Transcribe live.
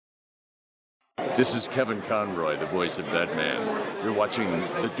This is Kevin Conroy, the voice of Batman. You're watching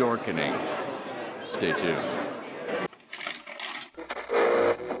The Dorkening. Stay tuned.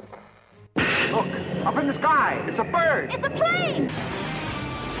 Look, up in the sky. It's a bird. It's a plane!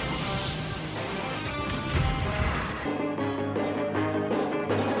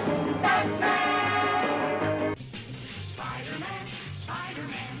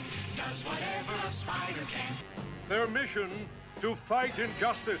 Spider-Man does whatever a spider can. Their mission, to fight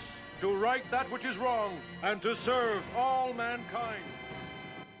injustice, to right that which is wrong, and to serve all mankind.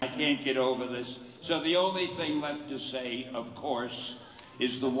 I can't get over this. So the only thing left to say, of course,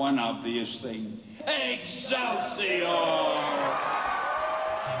 is the one obvious thing. Excelsior!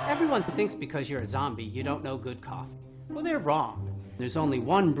 Everyone thinks because you're a zombie, you don't know good coffee. Well, they're wrong. There's only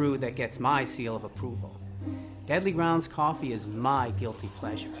one brew that gets my seal of approval. Deadly Grounds coffee is my guilty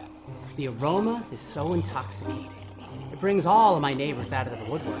pleasure. The aroma is so intoxicating. It brings all of my neighbors out of the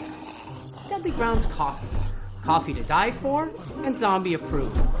woodwork. Deadly Grounds coffee. Coffee to die for and zombie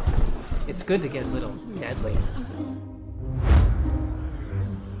approved. It's good to get a little deadly.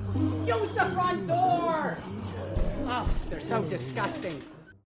 Use the front door! Oh, they're so disgusting.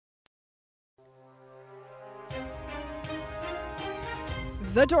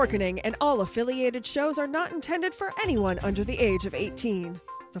 The Dorkening and all affiliated shows are not intended for anyone under the age of 18.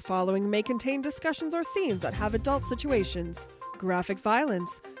 The following may contain discussions or scenes that have adult situations, graphic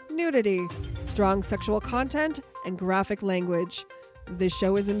violence, nudity, strong sexual content, and graphic language. This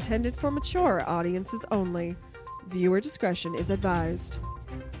show is intended for mature audiences only. Viewer discretion is advised.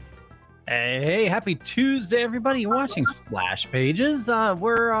 Hey, happy Tuesday, everybody. You're watching Splash Pages.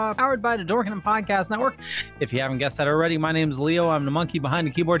 We're powered by the Dorkening Podcast Network. If you haven't guessed that already, my name's Leo. I'm the monkey behind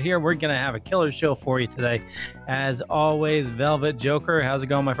the keyboard here. We're going to have a killer show for you today. As always, Velvet Joker, how's it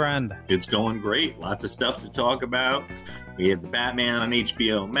going, my friend? It's going great. Lots of stuff to talk about. We have the Batman on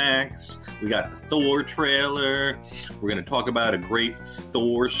HBO Max. We got the Thor trailer. We're going to talk about a great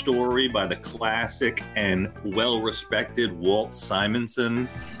Thor story by the classic and well-respected Walt Simonson.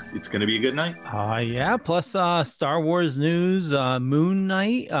 It's going to be a good night. Yeah, plus Star Wars news, Moon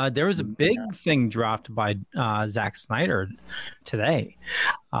Knight. There was a big thing dropped by Zack Snyder today.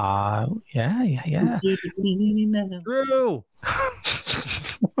 Yeah. Drew!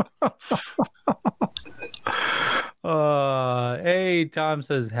 Hey, Tom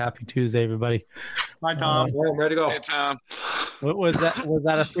says happy Tuesday, everybody. Hi, Tom. I'm ready to go. Hey, Tom. What was that? Was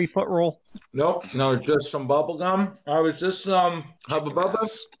that a 3-foot roll? Nope, no, just some bubble gum. I was just have a bubble,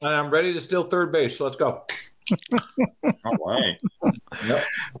 and I'm ready to steal third base. So let's go. All right. Yep.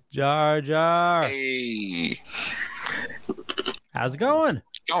 Jar Jar. Hey. How's it going?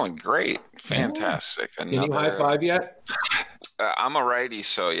 It's going great. Fantastic. Can you high five yet? I'm a righty,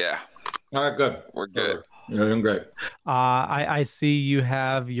 so yeah. All right, good. We're good. You're doing great. I see you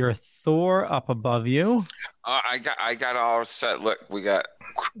have your Thor up above you. I got all set. Look, we got.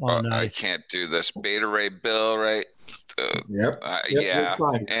 Nice. I can't do this. Beta Ray Bill, right? Yep. Yeah,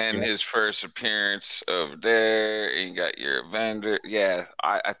 and his first appearance over there. And you got your vendor. Yeah,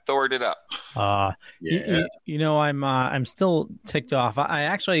 I Thored it up. Yeah. You know, I'm still ticked off. I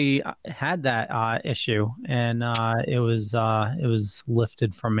actually had that issue, and it was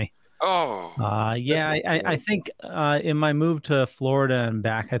lifted from me. Oh. Yeah. I think in my move to Florida and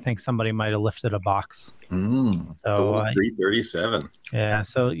back, I think somebody might have lifted a box. So 337. Yeah.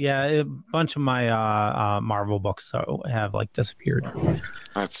 So yeah, a bunch of my Marvel books have like disappeared.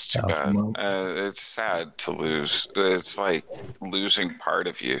 That's too bad. It's sad to lose. It's like losing part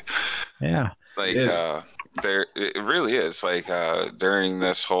of you. Yeah. Like it really is. Like during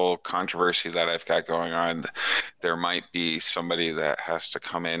this whole controversy that I've got going on, there might be somebody that has to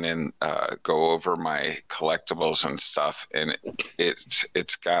come in and go over my collectibles and stuff, and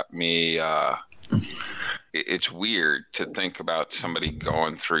it's got me. It's weird to think about somebody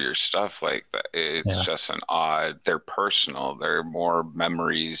going through your stuff like that. It's just an odd. They're personal. They're more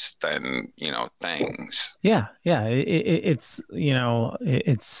memories than things. Yeah. It's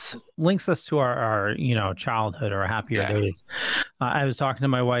it's links us to our childhood or happier days. I was talking to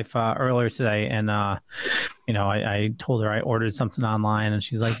my wife earlier today, and I told her I ordered something online, and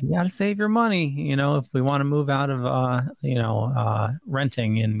she's like, "You got to save your money. If we want to move out of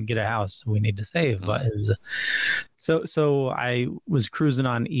renting and get a house, we need to save." But it was so I was cruising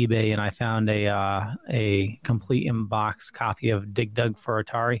on eBay, and I found a complete in-box copy of Dig Dug for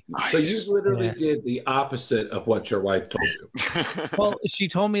Atari. So you literally did the opposite of what your wife told you. Well, she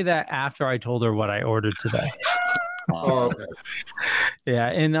told me that after I told her what I ordered today. Oh, okay. Yeah,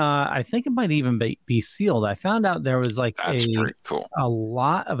 and I think it might even be sealed. I found out there was like That's pretty cool. A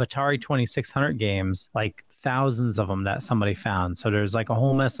lot of Atari 2600 games, like thousands of them that somebody found. So there's like a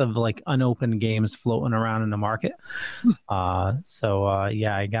whole mess of like unopened games floating around in the market. Yeah,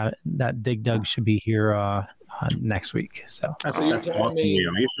 I got it. That Dig Dug should be here next week. So that's awesome.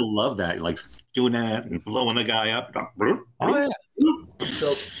 I used to love that, like doing that and blowing a guy up. Oh yeah.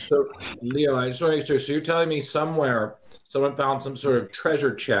 So Leo, I just want to make sure. So you're telling me somewhere someone found some sort of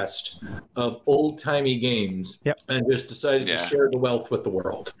treasure chest of old-timey games and just decided to share the wealth with the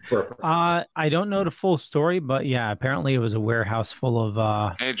world for a purpose. I don't know the full story, but yeah, apparently it was a warehouse full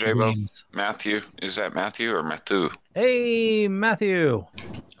of Hey, J-Bo. games. Matthew. Is that Matthew or Matthew? Hey, Matthew.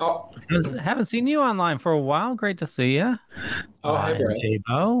 Oh. Haven't seen you online for a while. Great to see you. Oh, hey, bro.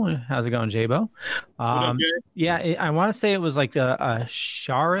 J-Bo. How's it going, J-Bo? Yeah, I want to say it was like a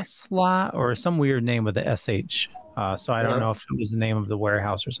Sharisla or some weird name with the SH. So I don't know if it was the name of the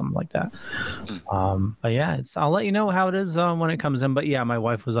warehouse or something like that. But yeah, I'll let you know how it is when it comes in. But yeah, my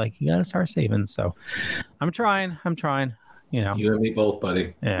wife was like, "You gotta start saving." So I'm trying. You know, you and me both,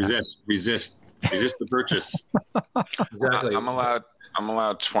 buddy. Yeah. Resist the purchase. Exactly. I'm allowed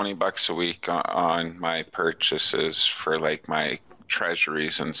 $20 a week on my purchases for like my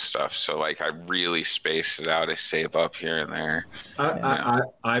treasuries and stuff. So like I really space it out. I save up here and there.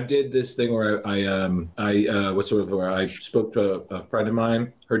 I did this thing where where I spoke to a friend of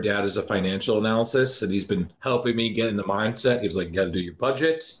mine. Her dad is a financial analyst, and he's been helping me get in the mindset. He was like, "You got to do your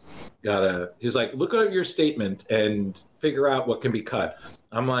budget. He's like, look at your statement and figure out what can be cut."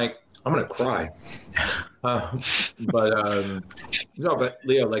 I'm like, I'm gonna cry. But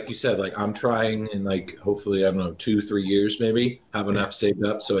Leo, like you said, like I'm trying, and like hopefully, I don't know, 2-3 years maybe have enough saved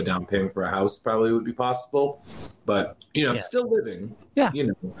up so a down payment for a house probably would be possible. But I'm still living. Yeah.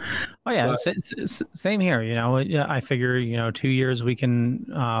 Oh yeah. Same here. I figure 2 years we can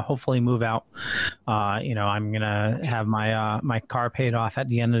hopefully move out. I'm gonna have my car paid off at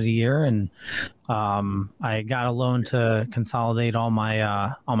the end of the year, and I got a loan to consolidate all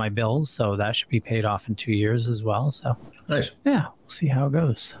my bills, so that should be paid off in 2 years as well. So nice. Yeah, we'll see how it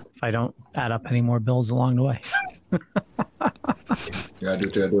goes. If I don't add up any more bills along the way. Yeah, I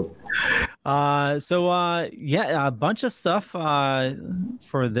do. A bunch of stuff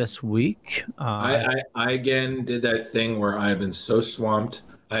for this week. I again did that thing where I've been so swamped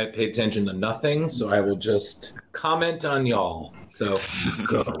I paid attention to nothing, so I will just comment on y'all. So,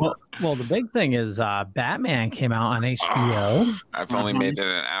 well, the big thing is Batman came out on HBO. I've only made it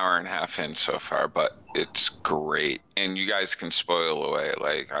an hour and a half in so far, but it's great. And you guys can spoil away.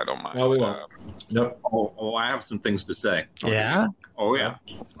 Like, I don't mind. Oh, we won't. Nope. Oh, I have some things to say. Yeah? Oh, yeah.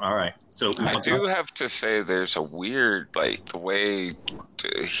 All right. So I do have to say there's a weird, like, the way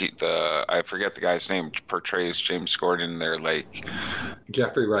I forget the guy's name, portrays James Gordon. They're like...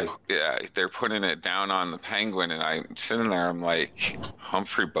 Jeffrey Wright. Yeah, they're putting it down on the Penguin, and I'm sitting there, I'm like,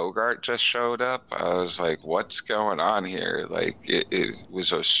 Humphrey Bogart just showed up. I was like, what's going on here? Like, it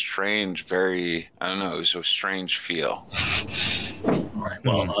was a strange, it was a strange feel. All right.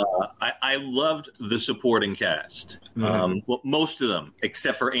 Well, I loved the supporting cast. Well, most of them,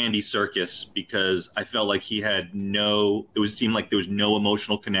 except for Andy Serkis, because I felt like he had it seemed like there was no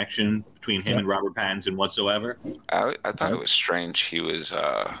emotional connection between him and Robert Pattinson whatsoever. I thought it was strange. He was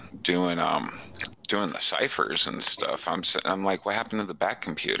doing the ciphers and stuff. I'm like, what happened to the back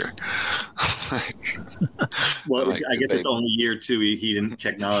computer? Well, like, I guess it's only year 2. He didn't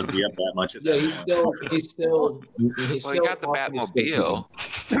technology up that much. Yeah, he's still. He got the Batmobile.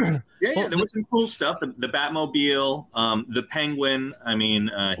 Yeah, there was some cool stuff. The Batmobile, the Penguin. I mean,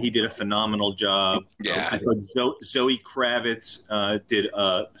 he did a phenomenal job. Yeah, I thought Zoe Kravitz did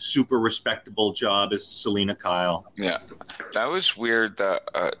a super respectable job as Selena Kyle. Yeah, that was weird.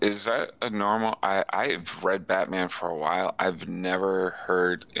 Is that a normal? I've read Batman for a while. I've never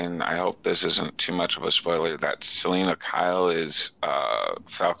heard, and I hope this isn't too much of a spoiler, that Selena Kyle is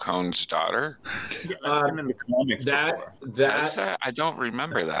Falcone's daughter. Yeah, that's been in the comics before. I don't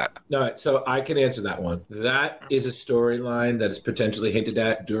remember that. No, so I can answer that one. That is a storyline that is potentially hinted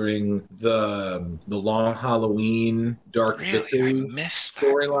at during the Long Halloween Dark Victory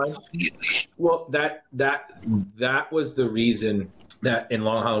storyline. Well, that was the reason that in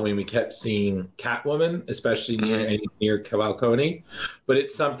Long Halloween we kept seeing Catwoman, especially near Falcone, but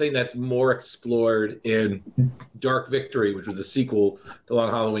it's something that's more explored in Dark Victory, which was the sequel to Long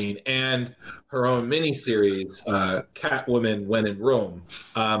Halloween, and her own miniseries, Catwoman When in Rome.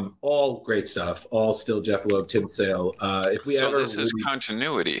 All great stuff. All still Jeff Loeb, Tim Sale. This is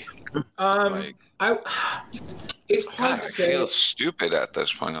continuity. It's hard God, to I say. feel stupid at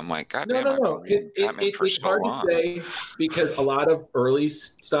this point. I'm like, God damn, No. It's hard to say because a lot of early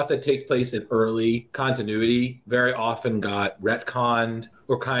stuff that takes place in early continuity very often got retconned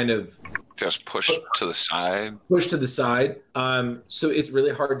or kind of just pushed to the side. So it's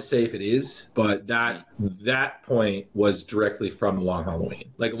really hard to say if it is, but that point was directly from Long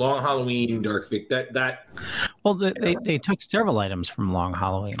Halloween. Like Long Halloween, Dark Vic, that. Well, they took several items from Long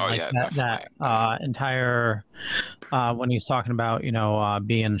Halloween. Oh, like yeah, that entire when he was talking about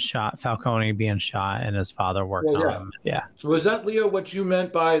being shot, Falcone being shot, and his father worked on him. Yeah. Was that, Leo, what you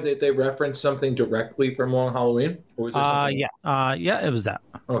meant by that they referenced something directly from Long Halloween? Or was there something? Yeah, it was that.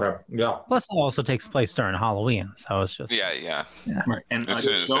 Okay. Yeah. Plus, it also takes place during Halloween, so it's just yeah. Right. And as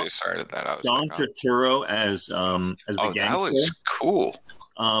soon as they started that, I was John Turturro as the gangster. That was cool.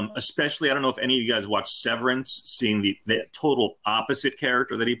 Especially, I don't know if any of you guys watched Severance, seeing the total opposite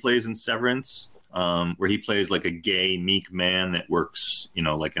character that he plays in Severance, where he plays like a gay, meek man that works,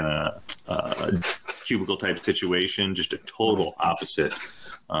 like in a cubicle type situation, just a total opposite.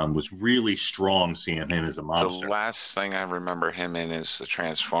 Was really strong seeing him as a mobster. The last thing I remember him in is the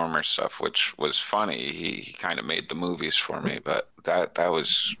Transformers stuff, which was funny. He kind of made the movies for me, but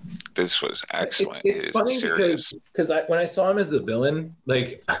this was excellent. It's funny because when I saw him as the villain,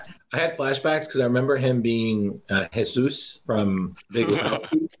 like I had flashbacks because I remember him being Jesus from Big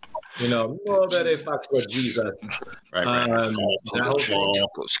Lebowski. Nobody fucks with Jesus. Right. That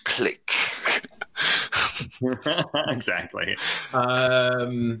goes click. Exactly.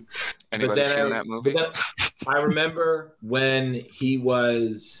 Anybody seen that movie? I remember when he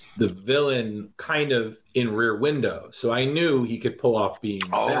was the villain kind of in Rear Window. So I knew he could pull off being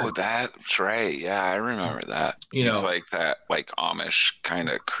that's right. Yeah, I remember that. He's like that Amish kind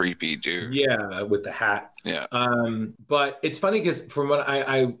of creepy dude. Yeah, with the hat. Yeah. But it's funny because from what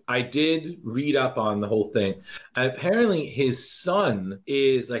I did read up on the whole thing, and apparently his son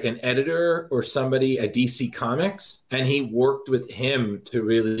is like an editor or somebody at DC Comics, and he worked with him to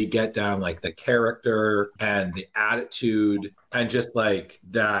really get down like the character and the attitude and just like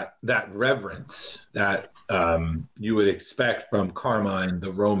that reverence that you would expect from Carmine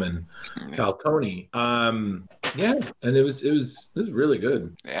the Roman Falcone. And it was really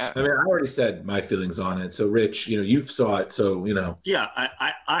good. Yeah. I mean, I already said my feelings on it. So Rich, you saw it, so Yeah,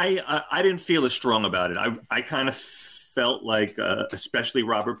 I didn't feel as strong about it. I kind of felt like especially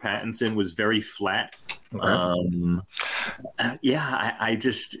Robert Pattinson was very flat. Okay.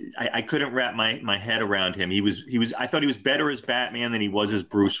 I couldn't wrap my head around him. I thought he was better as Batman than he was as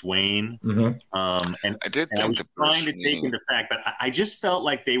Bruce Wayne. Mm-hmm. And I was trying to take into fact, but I just felt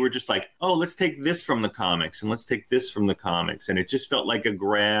like they were just like, oh, let's take this from the comics and let's take this from the comics, and it just felt like a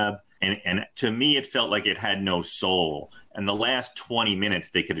grab. And to me, it felt like it had no soul. And the last 20 minutes,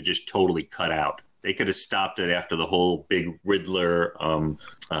 they could have just totally cut out. They could have stopped it after the whole big Riddler,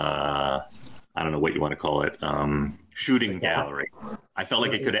 I don't know what you want to call it, shooting gallery. I felt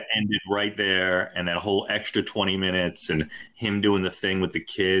like it could have ended right there, and that whole extra 20 minutes and him doing the thing with the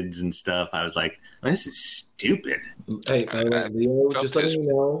kids and stuff. I was like, this is stupid. Hey, Leo, just letting you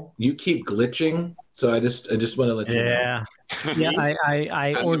know, you keep glitching. So I just want to let you know. Yeah,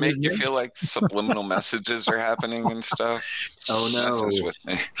 I Does it make you feel like subliminal messages are happening and stuff? Oh no! Messes with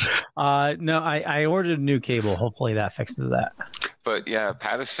me. No, I ordered a new cable. Hopefully that fixes that. But yeah,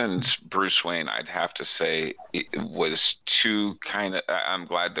 Pattinson's Bruce Wayne, I'd have to say, it was too kind of. I'm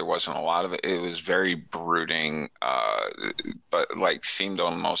glad there wasn't a lot of it. It was very brooding, but like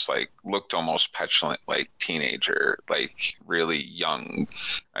looked almost petulant, like teenager, like really young.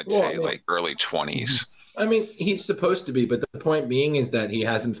 I'd say like early 20s. I mean, he's supposed to be, but the point being is that he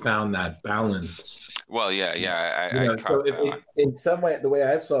hasn't found that balance. Well, in some way, the way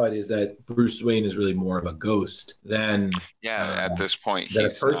I saw it is that Bruce Wayne is really more of a ghost than. Yeah, at this point,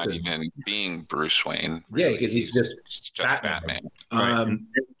 he's not even being Bruce Wayne. Really. Yeah, because he's just Batman. Right.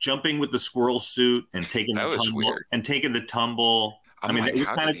 Jumping with the squirrel suit and taking the tumble. I mean, it was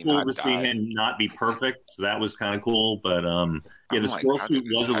kind of cool to see him not be perfect, so that was kind of cool. But the squirrel suit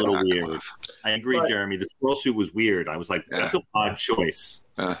was a little weird. I agree, Jeremy. The squirrel suit was weird. I was like, that's an odd choice.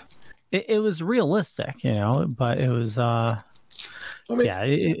 It was realistic, but it was.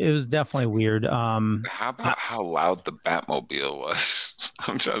 It was definitely weird. How about how loud the Batmobile was?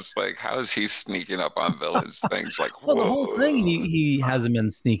 I'm just like, how is he sneaking up on villains? Things like, whoa. Well, the whole thing, he hasn't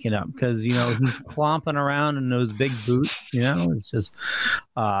been sneaking up because he's clomping around in those big boots. It's just.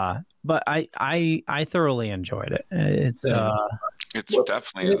 But I thoroughly enjoyed it. It's It's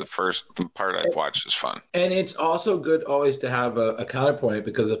definitely the first part I've watched is fun. And it's also good always to have a counterpoint,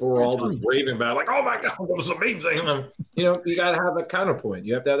 because if we're all just raving about it, like, oh my God, that was amazing. You got to have a counterpoint.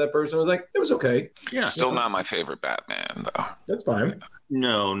 You have to have that person who's like, it was okay. Yeah. Still not my favorite Batman, though. That's fine.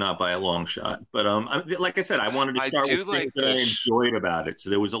 No, not by a long shot. But like I said, I wanted to start with things that I enjoyed about it. So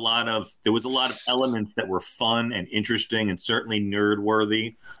there was a lot of elements that were fun and interesting and certainly nerd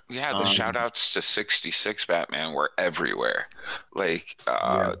worthy. Yeah, the shout outs to 66 Batman were everywhere. Like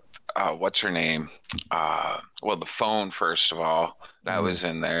what's her name? Well, the phone, first of all, that was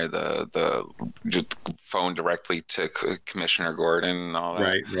in there. The phone directly to Commissioner Gordon and all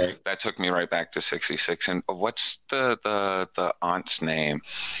that. Right. That took me right back to 66. And what's the aunt's name?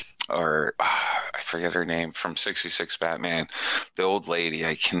 Or I forget her name from 66 Batman, the old lady.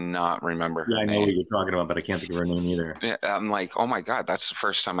 I cannot remember her name. I know what you're talking about, but I can't think of her name either. Yeah, I'm like, oh my God, that's the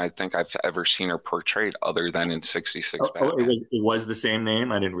first time I think I've ever seen her portrayed other than in 66 Batman. It was the same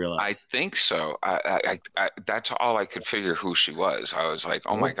name? I didn't realize. I think so. I that's all I could figure who she was. I was like,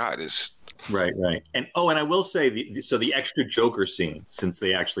 oh my God, Right. And I will say, the extra Joker scene, since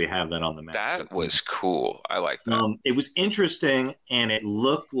they actually have that on the map. That was cool. I like that. It was interesting, and it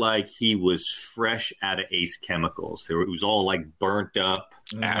looked like he was fresh out of Ace Chemicals. It was all like burnt up.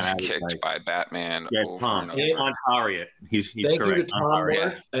 Ass kicked by Batman. Yeah, Tom. Aunt Harriet. He's Thank correct. You to Tom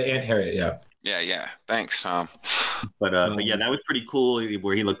Harriet. Aunt Harriet, yeah. Yeah. Thanks, Tom. But yeah, that was pretty cool,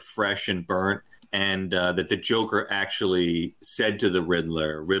 where he looked fresh and burnt. And that the Joker actually said to the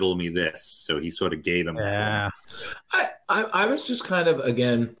Riddler, "Riddle me this." So he sort of gave him. Yeah. I was just kind of,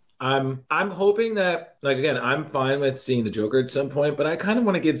 again, I'm hoping that, like, again, I'm fine with seeing the Joker at some point, but I kind of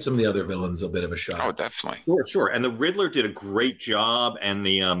want to give some of the other villains a bit of a shot. Oh, definitely. Sure. And the Riddler did a great job, and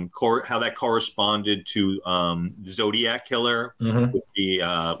the how that corresponded to Zodiac Killer with the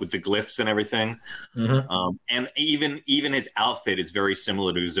glyphs and everything. And even his outfit is very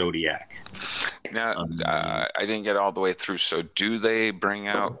similar to Zodiac. Now, I didn't get all the way through. So, do they bring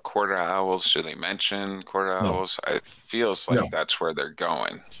out Quarter Owls? Do they mention Quarter Owls? It feels like that's where they're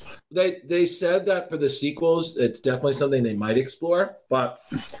going. They said that for the sequels, it's definitely something they might explore. But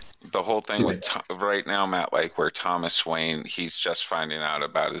the whole thing with right now, Matt, like where Thomas Wayne, he's just finding out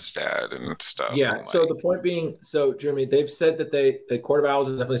about his dad and stuff. Yeah. And So the point being, Jeremy, they've said that Court of Owls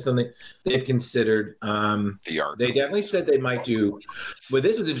is definitely something they've considered. The arc. They definitely said they might do. Well,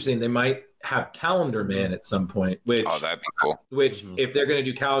 this was interesting. They might have Calendar Man at some point, which that'd be cool. Which if they're going to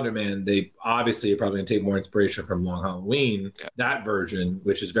do Calendar Man, they obviously are probably going to take more inspiration from Long Halloween, that version,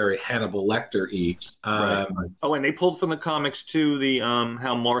 which is very Hannibal Lecter-y. And they pulled from the comics too the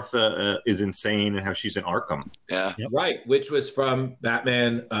how Martha is insane and how she's in Arkham. Yeah, right, which was from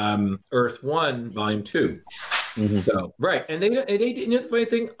Batman Earth 1 Volume 2. So and they you know the funny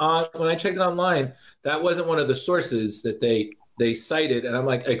thing, when I checked it online, that wasn't one of the sources that they cited, and I'm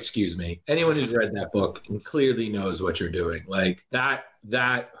like, excuse me, anyone who's read that book clearly knows what you're doing. Like that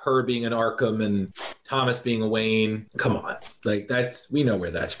her being an Arkham and Thomas being a Wayne, come on, like we know where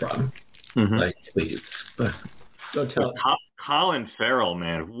that's from. Like, please, don't tell. Colin Farrell,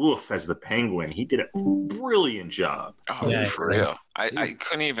 man, woof, as the Penguin, he did a brilliant job. Oh, yeah, for real. I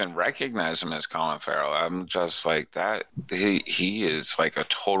couldn't even recognize him as Colin Farrell. I'm just like that. He is like a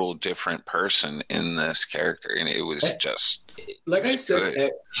total different person in this character, and it was just like I said,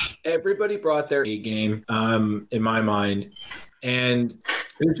 good. Everybody brought their A game in my mind. And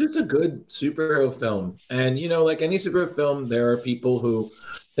it was just a good superhero film. And, like any superhero film, there are people who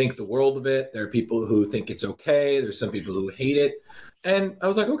think the world of it. There are people who think it's okay. There's some people who hate it. And I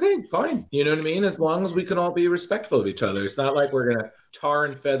was like, okay, fine. You know what I mean? As long as we can all be respectful of each other. It's not like we're going to tar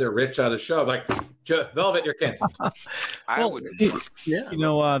and feather Rich out of the show. Like, Velvet, you're canceled.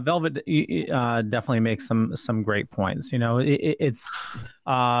 Velvet definitely makes some great points. It's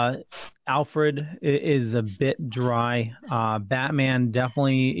Alfred is a bit dry. Batman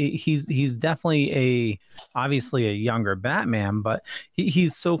definitely he's definitely obviously a younger Batman, but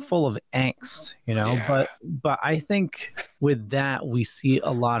he's so full of angst, But I think with that we see a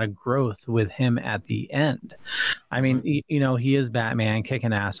lot of growth with him at the end. I mean, he is Batman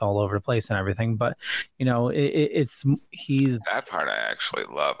kicking ass all over the place and everything, but he's that part I actually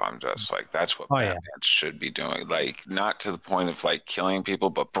love. I'm just like, that's what Batman should be doing. Like, not to the point of like killing people,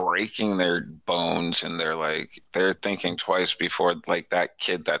 but breaking their bones, and they're thinking twice before, like that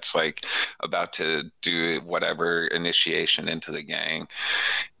kid that's like about to do whatever initiation into the gang.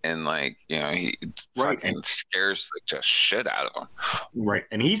 And he fucking scares the just shit out of him. Right.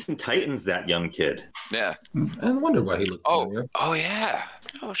 And he's in Titans, that young kid. Yeah. I wonder why he looked familiar. Oh, yeah.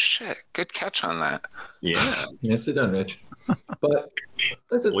 Oh, shit. Good catch on that. Yeah. Yes, it done, Rich. But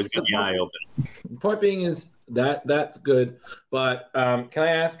listen, Always got the eye open. Point being is that's good. But can I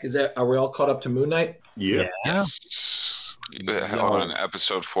ask, are we all caught up to Moon Knight? Yeah. Yes. Hold on,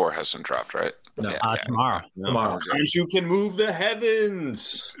 episode 4 hasn't dropped, right? No. Tomorrow. Tomorrow. And you can move the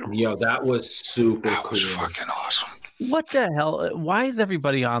heavens. Yo, that was super That cool. was fucking awesome. What the hell? Why is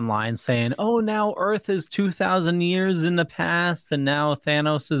everybody online saying, "Oh, now Earth is 2,000 years in the past, and now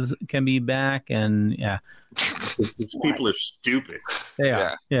Thanos can be back"? And yeah, These people are stupid. they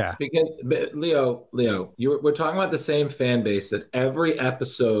are. Yeah. Because Leo, we're talking about the same fan base that every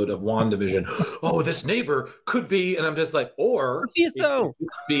episode of WandaVision, oh, this neighbor could be, and I'm just like, or Mephisto. it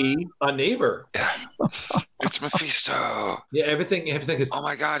could be a neighbor. Yeah. It's Mephisto. Yeah, everything is. Oh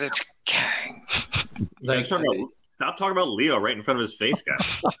my God, it's Kang. Like, Stop talking about Leo right in front of his face,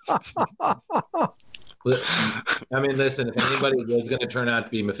 guys. I mean, listen, if anybody was going to turn out to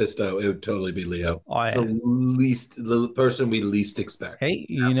be Mephisto, it would totally be Leo. Oh, yeah. It's the person we least expect. Hey,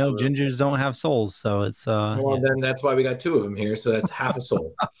 you know, gingers don't have souls, so it's well, then that's why we got 2 of them here, so that's half a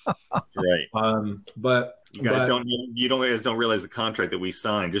soul. Right. But you guys don't realize the contract that we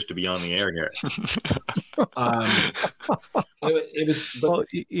signed just to be on the air here. It was, but, well,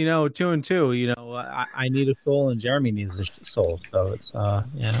 you know, 2 and 2. You know, I need a soul, and Jeremy needs a soul. So it's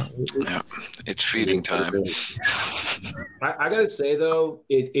yeah, it's feeding time. I gotta say though,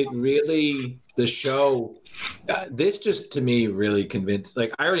 it really, the show, this just to me really convinced.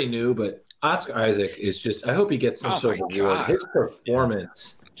 Like I already knew, but Oscar Isaac is just. I hope he gets some sort of award. His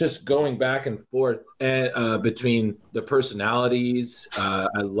performance, just going back and forth and between the personalities. I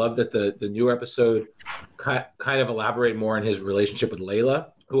love that the new episode kind of elaborate more on his relationship with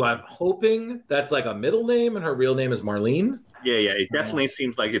Layla, who I'm hoping that's like a middle name and her real name is Marlene. Yeah. It definitely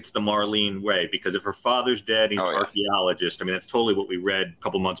seems like it's the Marlene way, because if her father's dead, he's an archaeologist. I mean, that's totally what we read a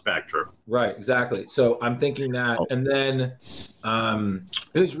couple months back, Drew. Right, exactly. So I'm thinking that. And then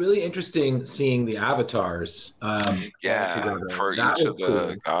it was really interesting seeing the avatars. For each of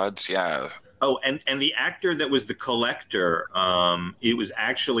the gods, yeah. Oh, and the actor that was the Collector, it was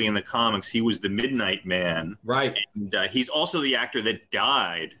actually in the comics, he was the Midnight Man. Right. And he's also the actor that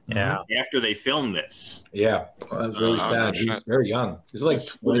died after they filmed this. Yeah, that was really sad. He was very young. He was like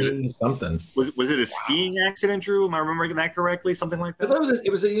 20-something. Was it a skiing accident, Drew? Am I remembering that correctly? Something like that? I thought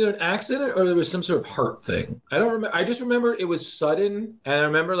it was either an accident or there was some sort of heart thing. I don't remember. I just remember it was sudden. And I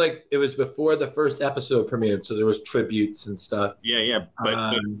remember like it was before the first episode premiered. So there was tributes and stuff. Yeah.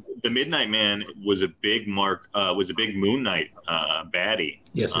 But the Midnight Man was a big Moon Knight baddie.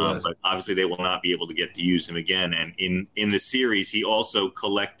 Yes, it was. But obviously they will not be able to get to use him again. And in the series, he also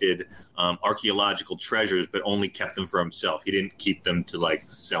collected archaeological treasures, but only kept them for himself. He didn't keep them to like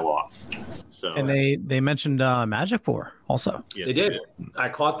sell off. So and they mentioned Magipur also. Yes, they did. I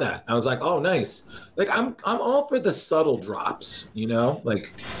caught that. I was like, oh, nice. Like I'm all for the subtle drops. You know,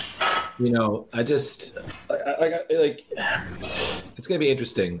 like. You know, I just like it's gonna be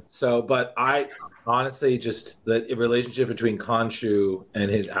interesting. So, but I honestly just the relationship between Khonshu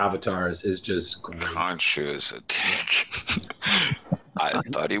and his avatars is just great. Khonshu is a dick. I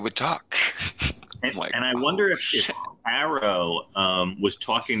thought he would talk. And I wonder if Arrow was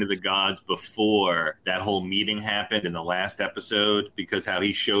talking to the gods before that whole meeting happened in the last episode, because how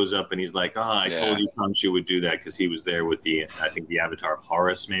he shows up and he's like, I told you Khonshu would do that, because he was there with the avatar of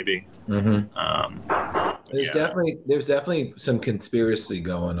Horus, maybe. Mm-hmm. There's definitely some conspiracy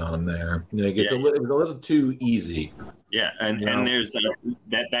going on there. Like it was a little too easy. Yeah, and there's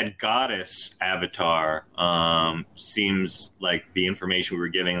that goddess avatar seems like the information we were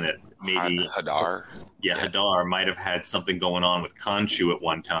getting that maybe Hadar. Yeah, Hadar might have had something going on with Khonshu at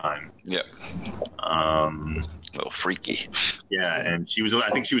one time. Yep. A little freaky. Yeah, and I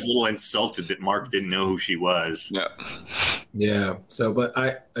think she was a little insulted that Mark didn't know who she was. Yeah. Yeah. So, but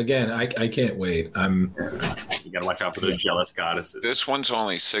I can't wait. You gotta watch out for those jealous goddesses. This one's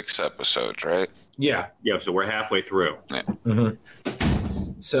only 6 episodes, right? Yeah. Yeah. So we're halfway through. Yeah. Mm-hmm.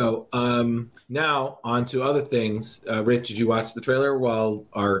 So now on to other things. Rich, did you watch the trailer while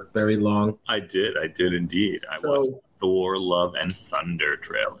our very long? I did indeed. I watched Thor: Love and Thunder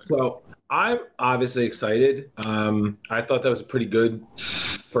trailer. So I'm obviously excited. I thought that was a pretty good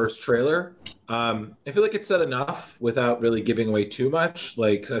first trailer. I feel like it said enough without really giving away too much.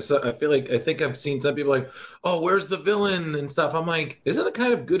 Like I think I've seen some people like, oh, where's the villain and stuff. I'm like, isn't it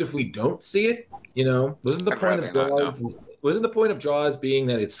kind of good if we don't see it? You know, wasn't the point of Jaws being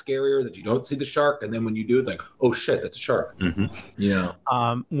that it's scarier that you don't see the shark, and then when you do, it's like, oh shit, that's a shark. Mm-hmm. You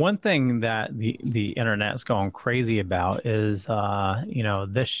know. One thing that the internet is going crazy about is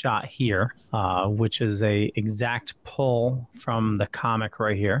this shot here, which is a exact pull from the comic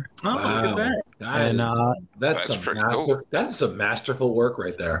right here. Oh, look at that. That's some masterful work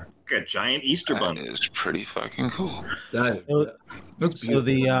right there. Like a giant Easter bunny. That is pretty fucking cool. So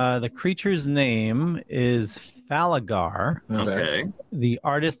the creature's name is Falagar. Okay. The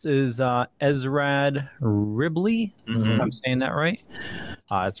artist is Ezrad Ribley. If I'm saying that right.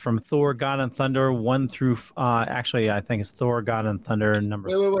 It's from Thor: God and Thunder 1 through. Actually, I think it's Thor: God and Thunder number.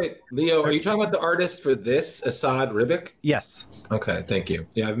 Wait, Leo, are you talking about the artist for this, Assad Ribic? Yes. Okay, thank you.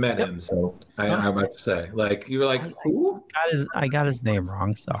 Yeah, I've met him, so I'm about to say, like, you were like, who? I got his name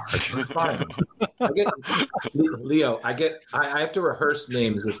wrong. Sorry. Fine. Leo, I have to rehearse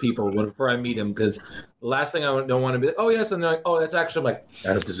names of people before I meet him, because the last thing I don't want to be, oh yes, and they're like, oh, that's actually, I'm like,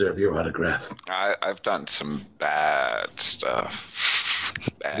 I don't deserve your autograph. I've done some bad stuff.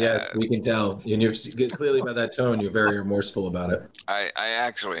 Yes, we can tell. And you're clearly by that tone, you're very remorseful about it. I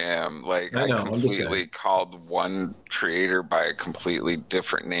actually am. Like, I know, I completely called one creator by a completely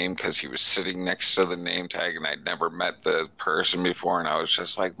different name because he was sitting next to the name tag and I'd never met the person before. And I was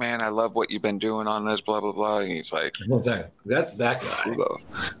just like, man, I love what you've been doing on this, blah, blah, blah. And he's like, that's that guy.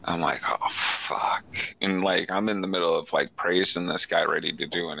 I'm like, oh, fuck. And like, I'm in the middle of like praising this guy, ready to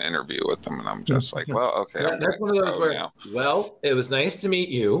do an interview with him. And I'm just like, well, okay. That's one of those where, well, it was nice to meet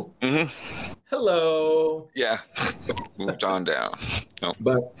you. Hello. Yeah. Moved on down. Nope.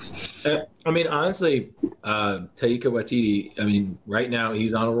 But I mean, honestly, Taika Waititi, I mean, right now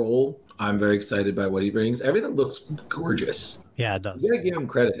he's on a roll. I'm very excited by what he brings. Everything looks gorgeous. Yeah, it does. You gotta give him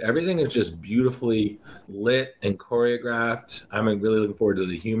credit. Everything is just beautifully lit and choreographed. I'm really looking forward to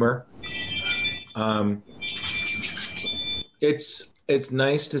the humor. It's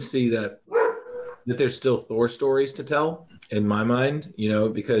nice to see that there's still Thor stories to tell in my mind, you know,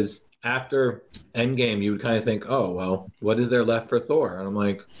 because after Endgame, you would kind of think, oh, well, what is there left for Thor? And I'm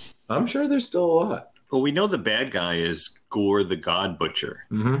like, I'm sure there's still a lot. Well, we know the bad guy is Gore the God Butcher.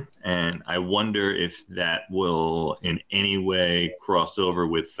 And I wonder if that will in any way cross over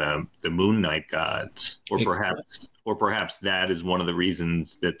with the Moon Knight gods, or perhaps that is one of the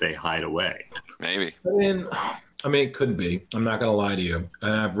reasons that they hide away. Maybe. I mean, it could be. I'm not going to lie to you.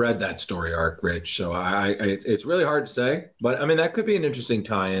 And I've read that story arc, Rich. So it's really hard to say. But I mean, that could be an interesting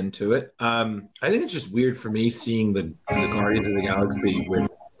tie-in to it. I think it's just weird for me seeing the Guardians of the Galaxy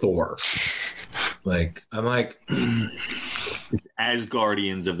with Thor. Like, I'm like, it's as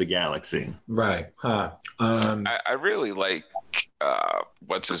Guardians of the Galaxy, right? Huh? I really like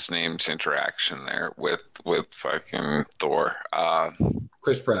what's his name's interaction there with fucking Thor.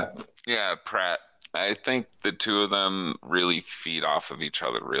 Chris Pratt. Yeah, Pratt. I think the two of them really feed off of each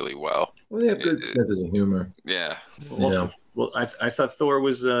other really well. Well, they have good sense of humor. Yeah. Well, I thought Thor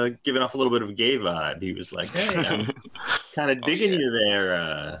was giving off a little bit of a gay vibe. He was like, hey, I'm kind of digging you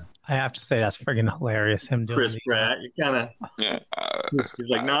there. I have to say that's friggin' hilarious. Him doing Chris Pratt. You kind of. He's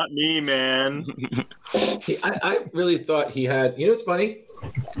like, not me, man. I really thought he had. You know, what's funny?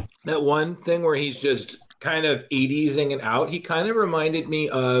 That one thing where he's just kind of 80s-ing it out. He kind of reminded me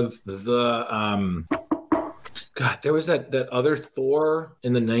of the God, there was that other Thor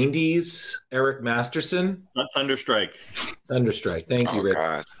in the 90s, Eric Masterson. Not Thunderstrike. Thank you, Rick.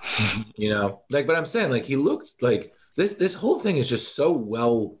 God. You know, like, but I'm saying, like, he looks like this whole thing is just so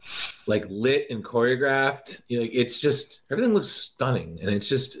well, like, lit and choreographed. You know, it's just, everything looks stunning, and it's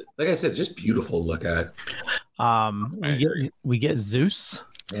just, like I said, just beautiful to look at. We get Zeus.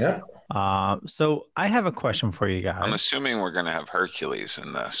 Yeah. So I have a question for you guys. I'm assuming we're going to have Hercules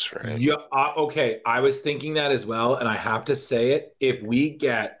in this, right? Yeah. Okay. I was thinking that as well, and I have to say it. If we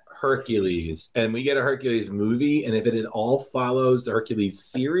get Hercules and we get a Hercules movie, and if it all follows the Hercules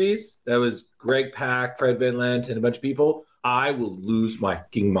series, that was Greg Pak, Fred Van Lent, and a bunch of people, I will lose my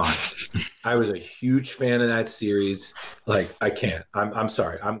fucking mind. I was a huge fan of that series. Like, I can't. I'm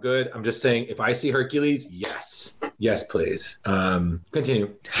sorry. I'm good. I'm just saying, if I see Hercules, yes, please.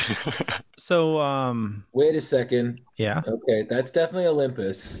 Continue. So, wait a second. Yeah. Okay, that's definitely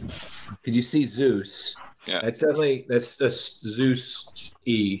Olympus. Did you see Zeus? Yeah. That's a Zeus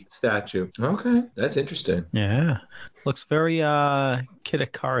statue. Okay, that's interesting. Yeah. Looks very Kid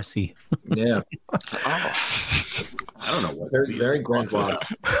Icarus-y. Yeah. I don't know what. Very Grandois.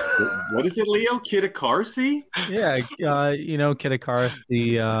 What is it, Leo? Kid Icarus-y? Yeah, you know Kid Icarus,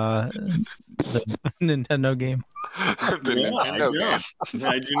 the Nintendo game. Nintendo game.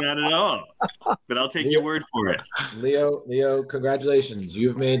 I do not at all. But I'll take your word for it. Leo, congratulations.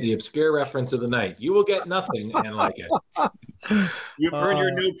 You've made the obscure reference of the night. You will get nothing and like it. You've earned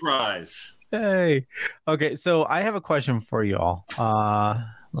your new prize. Hey. Okay, so I have a question for you all.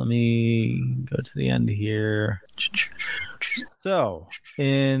 let me go to the end here. So,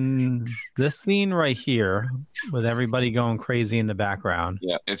 in this scene right here, with everybody going crazy in the background.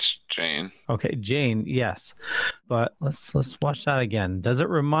 Yeah, it's Jane. Okay, Jane, yes. But let's watch that again. Does it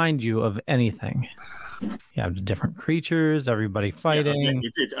remind you of anything? You have the different creatures, everybody fighting. Yeah,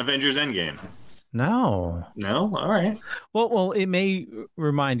 it's Avengers Endgame. No. All right. Well, it may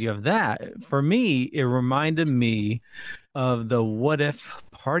remind you of that. For me, it reminded me of the What If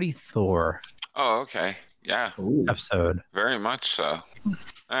Party Thor. Oh, okay. Yeah. Episode. Very much so. All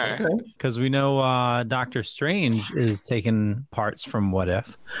right. Because we know Doctor Strange is taking parts from What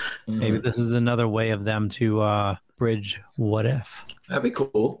If. Maybe this is another way of them to bridge What If. That'd be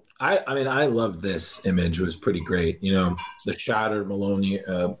cool. I mean, I love this image. It was pretty great. You know, the shattered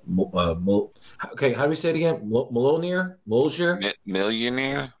Mjolnir. Okay, how do we say it again? Mjolnir? Mjolnir?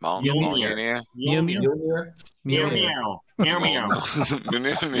 Millionaire? Millionaire? Mjolnir? Meow meow. Meow meow.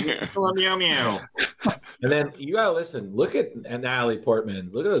 Meow meow. And then you gotta listen. Look at Natalie Portman.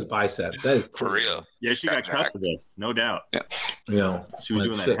 Look at those biceps. That is cool. For real. Yeah, she got cut for this, no doubt. Yeah. You know, she was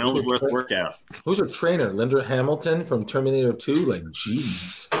doing that Helmsworth workout. Who's her trainer? Linda Hamilton from Terminator 2? Like,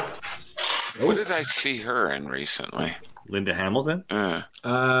 jeez. What did I see her in recently? Linda Hamilton?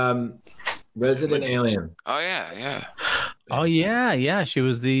 Resident Alien. Oh yeah. Oh yeah. She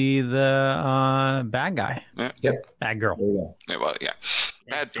was the bad guy. Yeah. Yep. Bad girl. Yeah, well, yeah.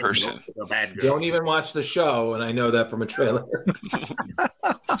 Bad person. Bad girl. Don't even watch the show, and I know that from a trailer.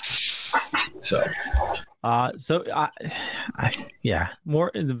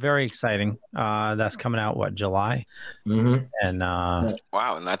 More very exciting. That's coming out July, and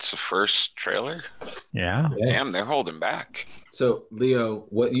wow, and that's the first trailer. Yeah. Damn, they're holding back. So, Leo,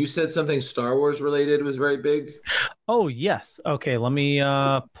 what you said something Star Wars related was very big. Oh yes. Okay, let me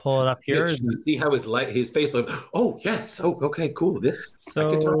pull it up here. You see how his face looked. Oh yes. Oh okay. Cool. This. So,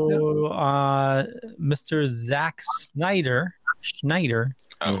 Mr. Zack Snyder.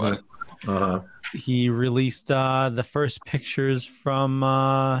 He released the first pictures from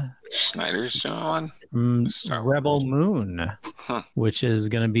Snyder's one? Rebel Moon, which is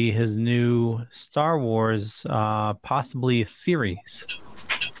going to be his new Star Wars, possibly a series.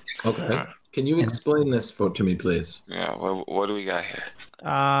 Okay. Can you explain this to me, please? Yeah. What do we got here?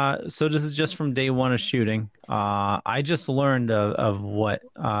 So this is just from day one of shooting. I just learned of what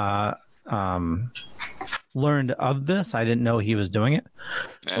learned of this. I didn't know he was doing it.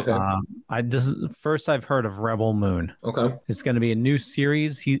 Okay. This is first I've heard of Rebel Moon. Okay. It's going to be a new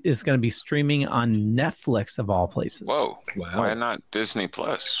series. It's going to be streaming on Netflix of all places. Whoa. Wow. Why not Disney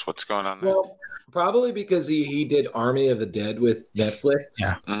Plus? What's going on there? Well, probably because he did Army of the Dead with Netflix.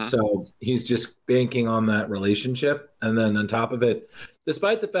 Yeah. Mm-hmm. So he's just banking on that relationship. And then on top of it,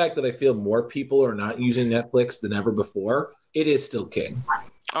 despite the fact that I feel more people are not using Netflix than ever before, it is still king.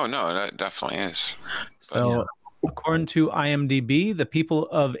 Oh, no, that definitely is. So, according to IMDb, the people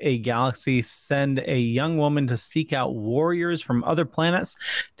of a galaxy send a young woman to seek out warriors from other planets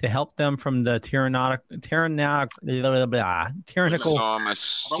to help them from the tyrannical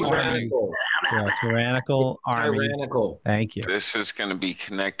armies. Thank you. This is going to be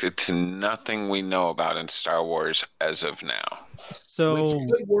connected to nothing we know about in Star Wars as of now. So, which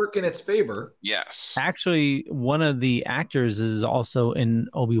could work in its favor. Yes. Actually, one of the actors is also in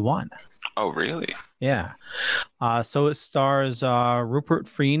Obi-Wan. Oh, really? Yeah. So it stars Rupert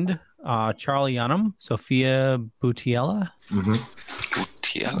Friend, Charlie Hunnam, Sophia Boutella.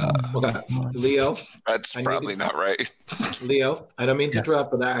 Boutella. Okay. Leo. That's probably not right. Leo, I don't mean to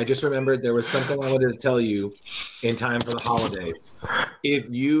interrupt, but I just remembered there was something I wanted to tell you in time for the holidays. If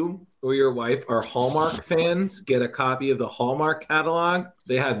you or your wife are Hallmark fans, get a copy of the Hallmark catalog.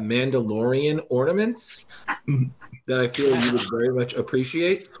 They have Mandalorian ornaments that I feel you would very much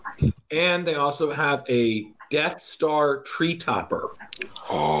appreciate. And they also have a Death Star tree topper.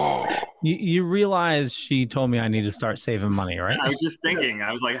 Oh. You realize she told me I need to start saving money, right? I was just thinking.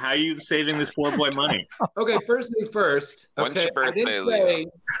 I was like, how are you saving this poor boy money? Okay, first things first. When's Okay, your birthday,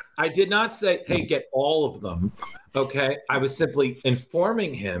 I did not say, hey, get all of them. Okay, I was simply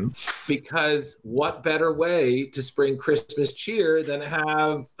informing him because what better way to spring Christmas cheer than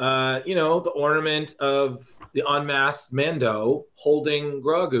have, the ornament of the unmasked Mando holding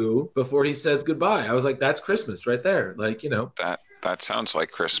Grogu before he says goodbye. I was like, that's Christmas right there. Like, That sounds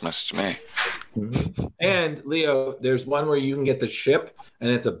like Christmas to me. Mm-hmm. And Leo, there's one where you can get the ship, and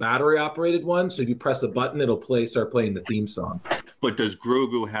it's a battery operated one. So if you press the button, it'll start playing the theme song. But does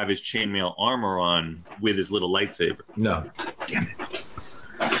Grogu have his chainmail armor on with his little lightsaber? No. Damn it.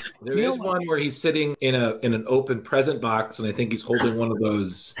 There is one where he's sitting in an open present box, and I think he's holding one of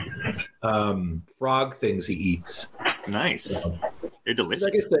those frog things he eats. Nice. They're delicious.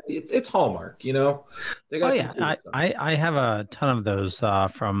 Like I said, it's Hallmark, you know. They got I have a ton of those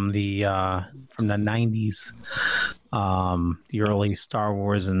from the 90s, the early Star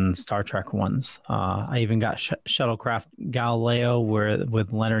Wars and Star Trek ones. I even got Shuttlecraft Galileo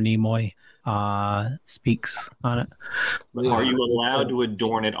with Leonard Nimoy speaks on it. Are you allowed to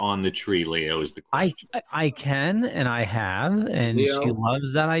adorn it on the tree, Leo? Is the question. I can, and I have, and Leo? she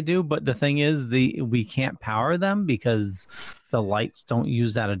loves that I do. But the thing is, we can't power them because the lights don't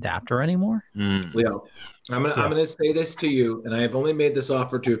use that adapter anymore. Leo, I'm gonna say this to you, and I have only made this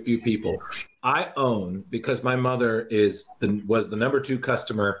offer to a few people. I own, because my mother was the number 2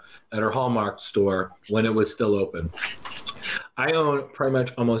 customer at her Hallmark store when it was still open. I own pretty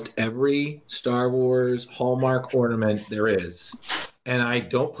much almost every Star Wars Hallmark ornament there is, and I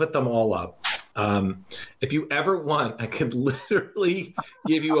don't put them all up. If you ever want, I could literally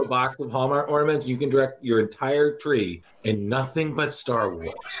give you a box of Hallmark ornaments. You can direct your entire tree in nothing but Star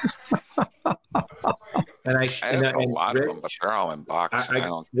Wars. And I have a lot of them, but they're all in boxes.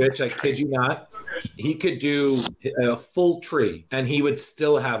 Rich, I kid you not. He could do a full tree, and he would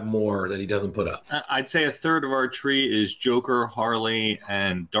still have more that he doesn't put up. I'd say a third of our tree is Joker, Harley,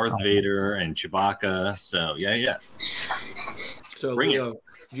 and Darth Vader, and Chewbacca. So yeah. So Bring Leo, it.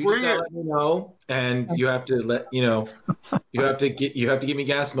 you just gotta let me know, and you have to you have to give me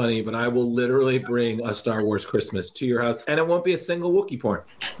gas money, but I will literally bring a Star Wars Christmas to your house, and it won't be a single Wookiee porn.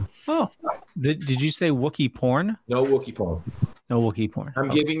 Oh, did you say Wookiee porn? No Wookiee porn. No Wookiee porn. I'm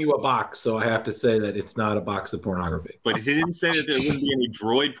giving you a box, so I have to say that it's not a box of pornography. But he didn't say that there wouldn't be any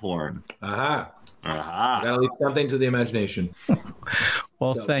droid porn. Aha. Gotta leave something to the imagination.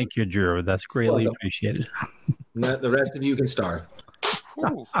 Well, thank you, Drew. That's greatly appreciated. The rest of you can starve.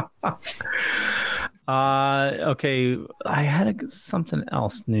 Okay, I had something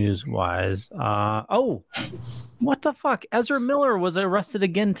else news-wise. What the fuck? Ezra Miller was arrested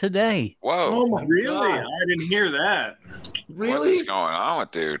again today. Whoa. Oh my Really? God. I didn't hear that. What is going on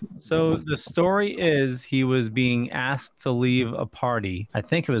with dude? So the story is he was being asked to leave a party. I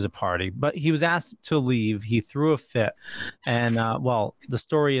think it was a party, but he was asked to leave. He threw a fit. And, the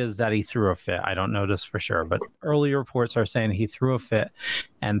story is that he threw a fit. I don't know this for sure, but early reports are saying he threw a fit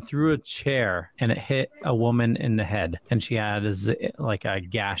and threw a chair, and it hit a woman in the head, and she had like a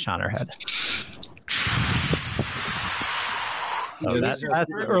gash on her head. So that's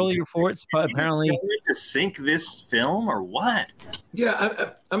the early reports, but apparently to sync this film or what?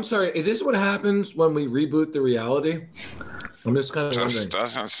 Yeah, I'm sorry. Is this what happens when we reboot the reality? I'm just kind of wondering.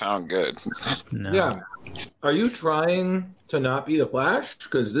 Doesn't sound good. No. Yeah. Are you trying to not be the Flash?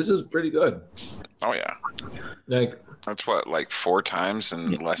 Because this is pretty good. Oh yeah. That's what, like 4 times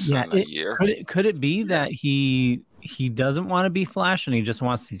in less than a year? Could it be that he doesn't want to be Flash and he just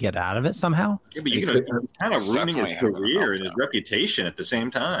wants to get out of it somehow? Yeah, but you're kind of ruining his career and his reputation at the same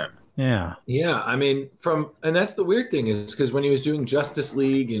time. Yeah. Yeah, I mean, and that's the weird thing is because when he was doing Justice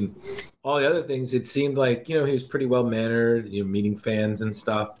League and all the other things, it seemed like, he was pretty well mannered, meeting fans and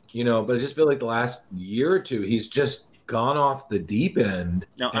stuff, but I just feel like the last year or two, he's just gone off the deep end.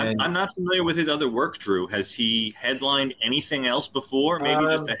 Now, I'm not familiar with his other work, Drew. Has he headlined anything else before? Maybe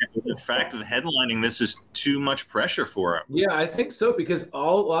just the fact of headlining this is too much pressure for him. Yeah, I think so, because a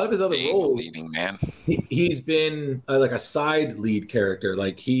lot of his other roles, leading man, he's been like a side lead character.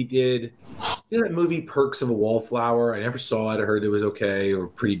 Like he did that movie Perks of a Wallflower. I never saw it. I heard it was okay or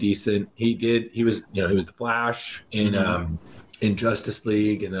pretty decent. He was the Flash in Justice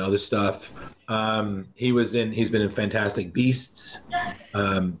League and the other stuff. He's been in Fantastic Beasts.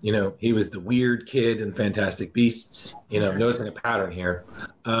 He was the weird kid in Fantastic Beasts, noticing a pattern here.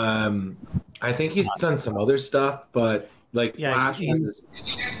 I think he's done some other stuff, but Flash is...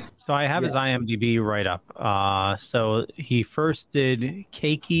 So I have his IMDb right up. So he first did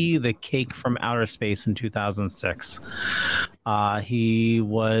Keiki, the Cake from Outer Space in 2006. He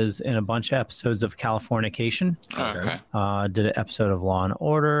was in a bunch of episodes of Californication. Okay. Did an episode of Law and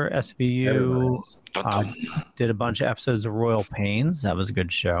Order, SVU. Did a bunch of episodes of Royal Pains. That was a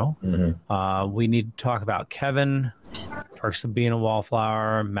good show. Mm-hmm. We need to talk about Kevin, Perks of Being a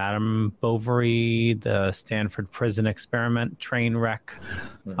Wallflower, Madame Bovary, the Stanford Prison Experiment, Trainwreck.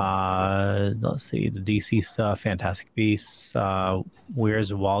 Let's see, the DC stuff, Fantastic Beasts,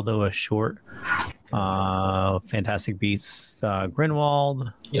 Where's Waldo, a short, Fantastic Beasts,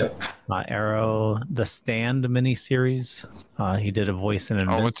 Grinwald. Yep. Arrow, The Stand miniseries. He did a voice in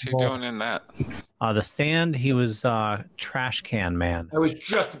Invincible. Oh, what's he doing in that? The Stand, he was Trash Can Man. I was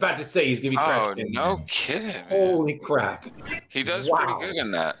just about to say he's going to be Trash Can No Man. kidding. Man. Holy crap. He does pretty good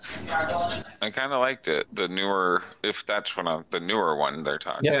in that. I kind of liked it. The newer, if that's the newer one they're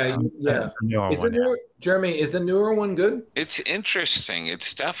talking about. Yeah. Jeremy, is the newer one good? It's interesting.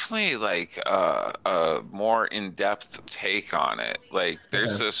 It's definitely like a more in-depth take on it. Like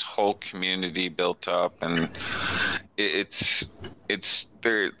there's this whole community built up, and it's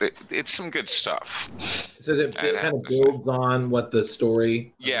some good stuff. So it kind of builds on what the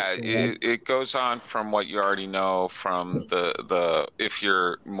story. Yeah, it goes on from what you already know from the if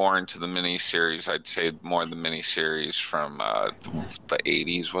you're more into the miniseries, I'd say more the miniseries from the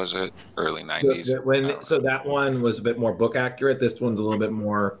 80s, was it? Early 90s. So that one was a bit more book accurate. This one's a little bit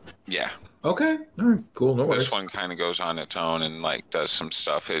more. Yeah. Okay. All right. Cool. No worries. This one kind of goes on its own and like does some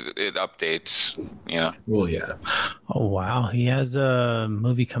stuff. It updates. Yeah. Well, yeah. Oh wow, he has a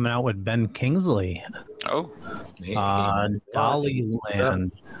movie coming out with Ben Kingsley. Oh.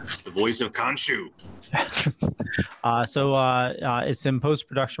 Dollyland. The voice of Khonshu. It's in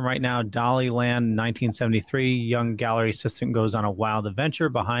post-production right now. Dollyland, 1973. Young gallery assistant goes on a wild adventure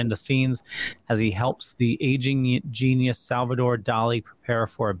behind the scenes as he helps the aging genius Salvador Dali prepare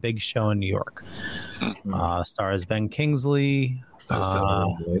for a big show in New York. Stars Ben Kingsley,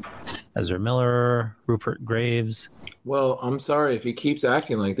 Ezra Miller, Rupert Graves. Well, I'm sorry. If he keeps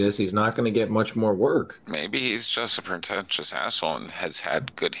acting like this, he's not going to get much more work. Maybe he's just a pretentious asshole and has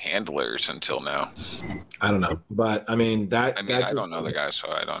had good handlers until now. I don't know. But, I mean, I don't know the guy, so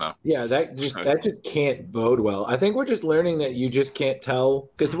I don't know. Yeah, that just can't bode well. I think we're just learning that you just can't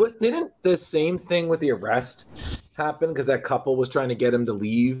tell. Because didn't the same thing with the arrest happen? Because that couple was trying to get him to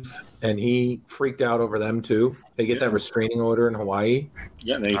leave, and he freaked out over them, too. They get that restraining order in Hawaii.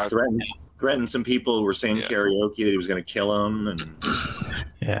 Yeah, they threatened some people who were saying karaoke that he was going to kill them. And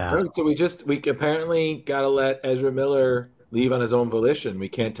so we apparently got to let Ezra Miller leave on his own volition. We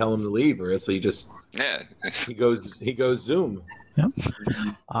can't tell him to leave, or else he goes Zoom. Yep.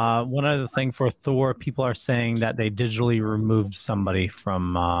 One other thing for Thor, people are saying that they digitally removed somebody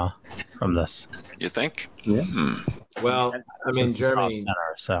from this. You think? Yeah. Well, I mean, Jeremy,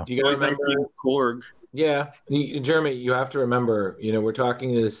 so do you guys remember Korg? Yeah, Jeremy, you have to remember, we're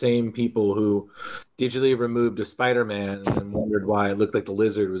talking to the same people who digitally removed a Spider-Man and then wondered why it looked like the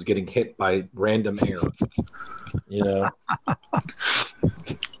lizard was getting hit by random air.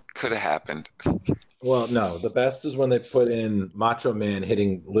 Could have happened. Well, no, the best is when they put in Macho Man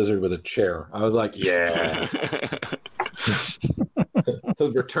hitting lizard with a chair. I was like, yeah.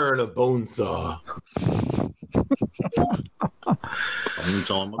 The return of Bonesaw.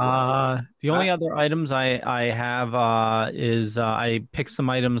 The only other items I have is I picked some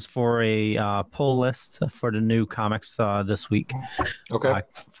items for a pull list for the new comics this week. Okay.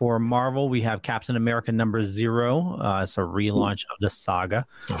 For Marvel, we have Captain America #0. It's a relaunch of the saga.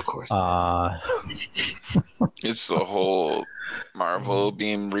 Of course. It's the whole Marvel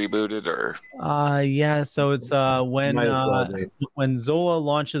being rebooted, or yeah. So it's when Zola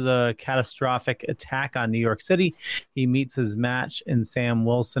launches a catastrophic attack on New York City, he meets his match in Sam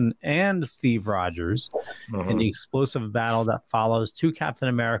Wilson and Steve Rogers. In the explosive battle that follows, two Captain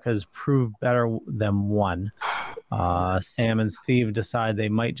Americas prove better than one. Sam and Steve decide they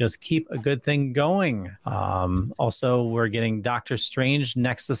might just keep a good thing going. Also, we're getting Doctor Strange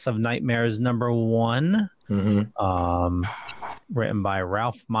Nexus of Nightmares #1. Written by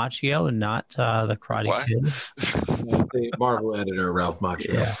Ralph Macchio, not the Karate Kid. The Marvel editor, Ralph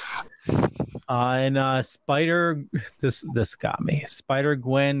Macchio. Yeah. And Spider, this got me.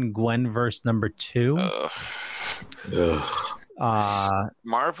 Spider-Gwen, Gwenverse #2.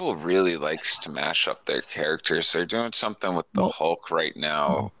 Marvel really likes to mash up their characters. They're doing something with the Hulk right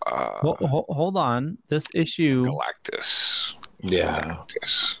now. Hold on. This issue... Galactus. Yeah.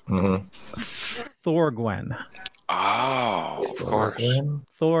 Galactus. Thor Gwen. Oh, of course.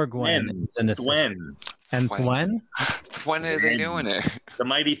 Thor Gwen. Thwen. And Thwen? When are they doing it? The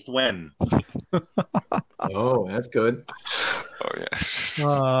mighty Thwen. Oh, that's good. Oh, yes.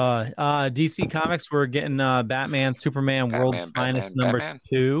 DC Comics, we're getting Batman, Superman, World's Finest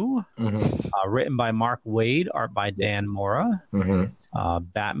 #2. Written by Mark Waid, art by Dan Mora.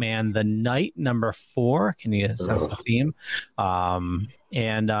 Batman the Knight #4. Can you sense the theme?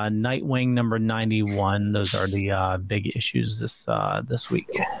 And Nightwing #91. Those are the big issues this week.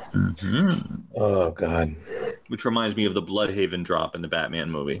 Oh God, Which reminds me of the Bloodhaven drop in the Batman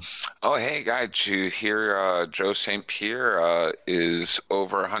movie. Oh, hey, guys, did you hear Joe St. Pierre is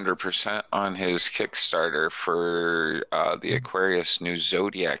over 100% on his Kickstarter for the Aquarius New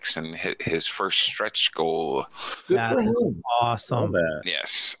Zodiacs and hit his first stretch goal. That is awesome.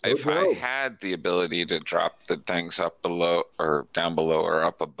 Yes. If I had the ability to drop the things up below or down below or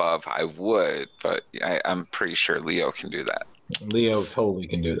up above, I would, but I'm pretty sure Leo can do that. Leo totally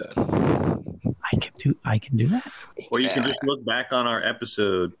can do that. I can do that. Or you can just look back on our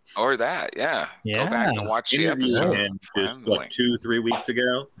episode. Or that, yeah. Go back and watch the episode. Just like 2-3 weeks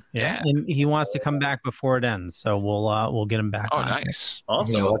ago. Yeah, and he wants to come back before it ends, so we'll get him back. Oh, nice.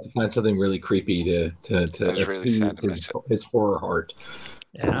 Also, we'll have to find something really creepy to really sad to appease his horror heart.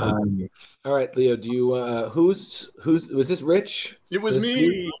 Yeah. All right, Leo. Do you who's was this Rich? It was me.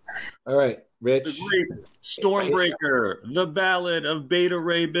 You? All right, Rich. The great Stormbreaker, the Ballad of Beta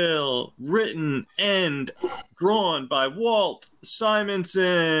Ray Bill, written and drawn by Walt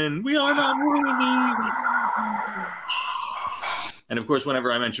Simonson. We are not worthy. And of course,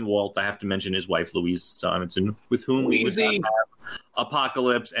 whenever I mention Walt, I have to mention his wife, Louise Simonson, with whom we would have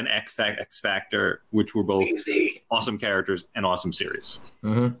Apocalypse and X Factor, which were both awesome characters and awesome series.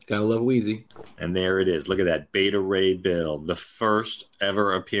 Mm-hmm. Gotta love Wheezy. And there it is. Look at that. Beta Ray Bill, the first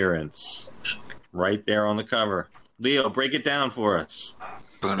ever appearance. Right there on the cover. Leo, break it down for us.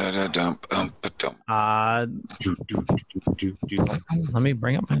 Let me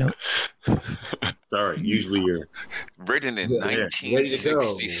bring up my notes. Sorry, usually you're written in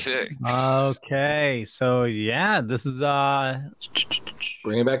 1966. Okay, so yeah, this is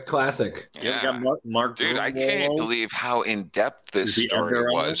bringing back classic. Yeah, Mark dude, I can't believe how in depth this story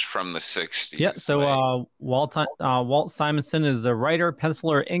was from the 60s. Yeah, so Walt Simonson is the writer,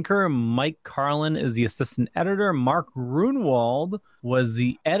 penciler, inker. Mike Carlin is the assistant editor. Mark Grunwald was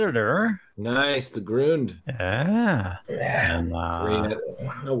the editor. Nice, the Grund. Yeah. And, great.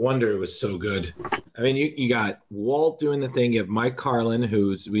 No wonder it was so good. I mean, you got Walt doing the thing. You have Mike Carlin,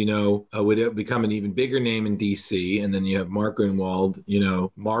 who's, we know, would become an even bigger name in DC. And then you have Mark Grunwald,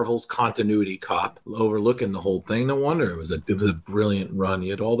 Marvel's continuity cop, overlooking the whole thing. No wonder it was a brilliant run. You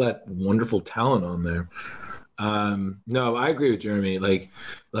had all that wonderful talent on there. No, I agree with Jeremy.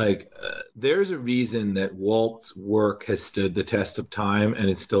 There's a reason that Walt's work has stood the test of time and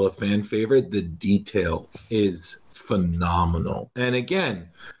it's still a fan favorite. The detail is phenomenal. And again,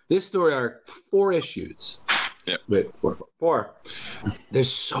 this story arc, 4 issues. Yeah. Wait, four.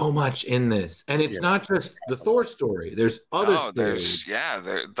 There's so much in this. And it's not just the Thor story. There's other stories.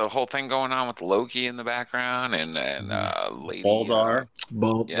 The whole thing going on with Loki in the background and Lady Baldar.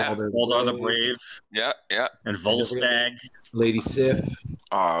 Baldar the Brave. Yeah. And Volstagg. Lady Sif.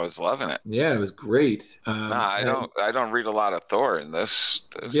 Oh, I was loving it. Yeah, it was great. I don't read a lot of Thor in this.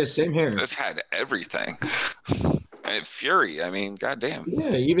 Yeah, same here. This had everything. And Fury, I mean, goddamn.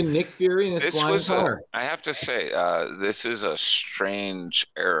 Yeah, even Nick Fury and his flying car. I have to say, this is a strange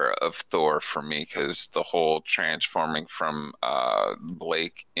era of Thor for me because the whole transforming from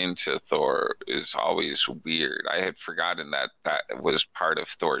Blake into Thor is always weird. I had forgotten that was part of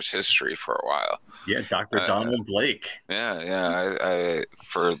Thor's history for a while. Yeah, Dr. Donald Blake. Yeah. I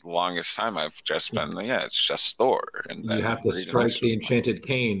for the longest time, I've just been, it's just Thor. And you have to strike the enchanted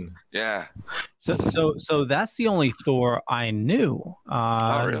cane. Yeah. So that's the only Thor I knew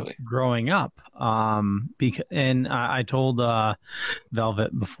really? Growing up. And I told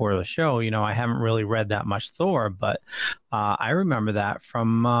Velvet before the show, I haven't really read that much Thor, but I remember that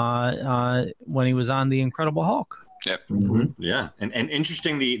from when he was on The Incredible Hulk. Yep. Mm-hmm. Yeah, and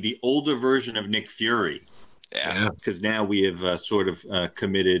interesting, the older version of Nick Fury. Yeah, because now we have sort of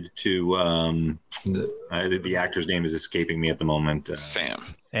committed to the actor's name is escaping me at the moment. Sam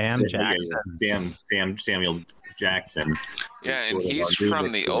Jackson. Samuel Jackson. Yeah, and he's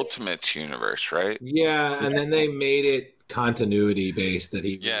from the Ultimate Universe, right? Yeah, and then they made it continuity based that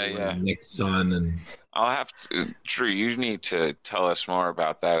he was Nick's son. And I'll have to, Drew, you need to tell us more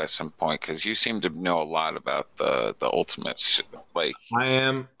about that at some point because you seem to know a lot about the Ultimates. I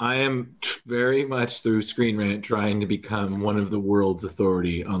am very much through Screen Rant trying to become one of the world's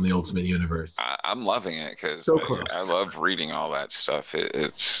authority on the Ultimate Universe. I'm loving it because I love reading all that stuff.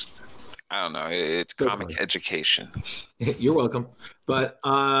 It's I don't know. It's so comic education. You're welcome. But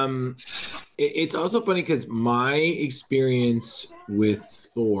it's also funny because my experience with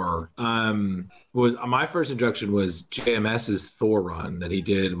Thor was my first introduction was JMS's Thor run that he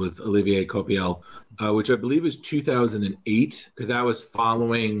did with Olivier Coipel, which I believe was 2008 because that was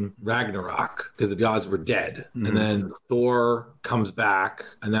following Ragnarok because the gods were dead. Mm-hmm. And then Thor comes back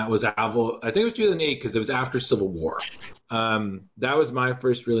and that was I think it was 2008 because it was after Civil War. That was my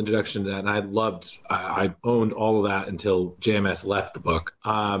first real introduction to that, and I owned all of that until JMS left the book.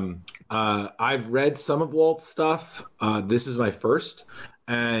 I've read some of Walt's stuff. This is my first.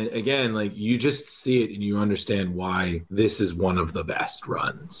 And again, like, you just see it and you understand why this is one of the best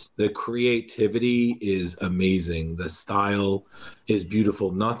runs. The creativity is amazing. The style is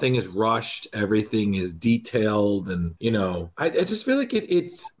beautiful. Nothing is rushed. Everything is detailed. And, you know, I just feel like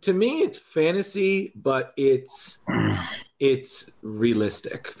it's, to me, it's fantasy, but it's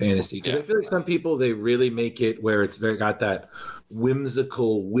realistic fantasy. Because I feel like some people, they really make it where it's got that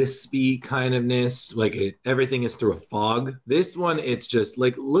whimsical, wispy kind ofness, like everything is through a fog. This one, it's just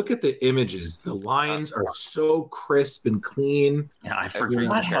like, look at the images. The lines are so crisp and clean. Yeah, I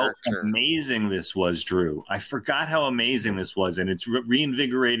forgot how amazing this was, Drew. I forgot how amazing this was, and it's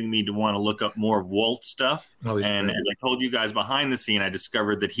reinvigorating me to want to look up more of Walt stuff. And great. As I told you guys behind the scene, I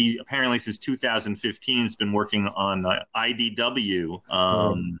discovered that he apparently since 2015 has been working on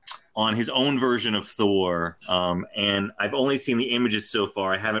IDW. On his own version of Thor. And I've only seen the images so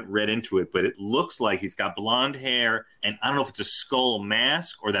far. I haven't read into it, but it looks like he's got blonde hair, and I don't know if it's a skull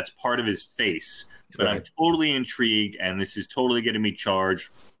mask or that's part of his face. But I'm totally intrigued, and this is totally getting me charged.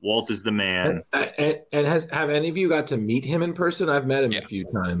 Walt is the man. And have any of you got to meet him in person? I've met him a few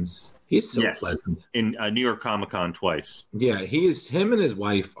times. He's so pleasant. In New York Comic Con twice. Yeah, him and his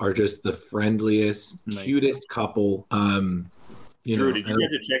wife are just the friendliest, cutest couple. Drew, did you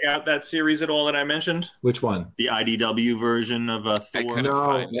get to check out that series at all that I mentioned? Which one? The IDW version of Thor.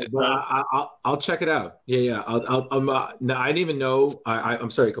 No, but I'll check it out. Yeah. No, I didn't even know.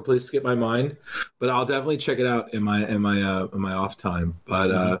 I'm sorry, completely skipped my mind, but I'll definitely check it out in my off time.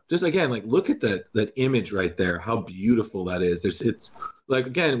 But just again, like, look at that image right there. How beautiful that is. It's like,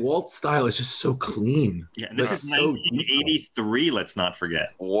 again, Walt's style is just so clean. Yeah, and this is 1983, let's not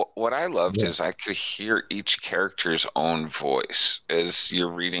forget. What I loved is I could hear each character's own voice as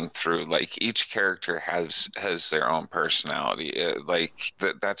you're reading through. Like, each character has their own personality.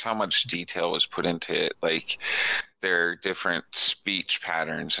 That's how much detail was put into it. Like, their different speech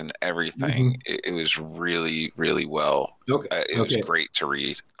patterns and everything. It was really, really well. It was great to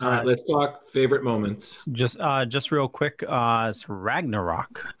read. All right, let's talk favorite moments. Just real quick, it's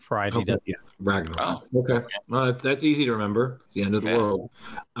Ragnarok for IDW. Okay. Ragnarok. Okay. Well, that's easy to remember. It's the end of the world.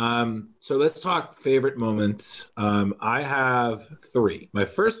 So let's talk favorite moments. I have 3. My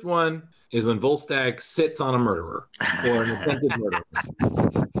first one is when Volstagg sits on a murderer or an attempted murderer.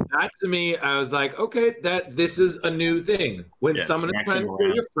 That, to me, I was like, okay, this is a new thing. When someone is trying to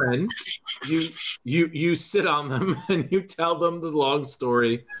kill your friend, you sit on them and you tell them the long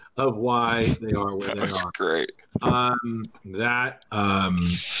story of why they are where they are. That's great.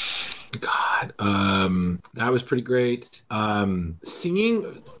 That was pretty great.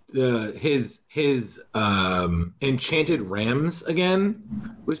 Seeing his enchanted rams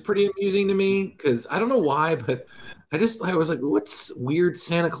again was pretty amusing to me, because I don't know why, but I was like, what's weird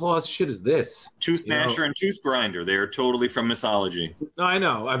Santa Claus shit is this? Tooth Gnasher and Tooth Grinder. They're totally from mythology. No, I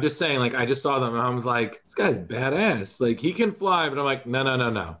know. I'm just saying, like, I just saw them and I was like, this guy's badass. Like, he can fly, but I'm like,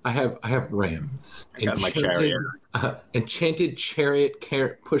 no. I have rams. I got my chariot. Enchanted chariot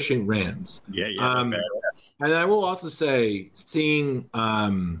pushing rams. Yeah, badass. And I will also say, seeing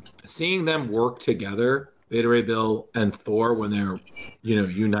them work together, Beta Ray Bill and Thor, when they're,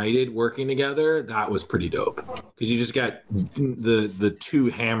 united working together, that was pretty dope. Because you just got the two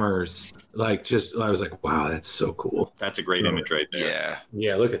hammers, I was like, wow, that's so cool. That's a great image right there.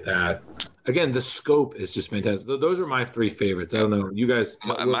 Yeah, look at that. Again, the scope is just fantastic. Those are my 3 favorites. I don't know, you guys.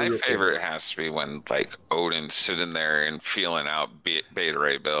 My favorite has to be when, like, Odin's sitting there and feeling out Beta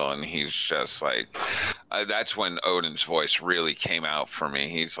Ray Bill, and he's just like, that's when Odin's voice really came out for me.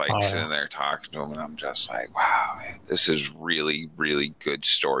 He's like sitting there talking to him, and I'm just like, wow, man, this is really, really good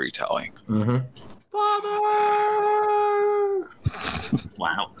storytelling. Father!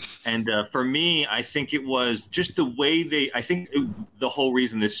 Wow. And for me, I think it was just the way the whole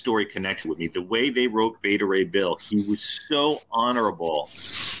reason this story connected with me, the way they wrote Beta Ray Bill, he was so honorable.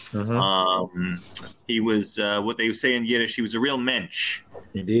 He was, what they say in Yiddish, he was a real mensch.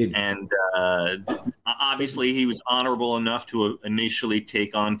 Indeed. And obviously he was honorable enough to initially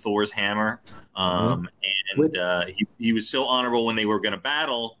take on Thor's hammer. And he was so honorable when they were going to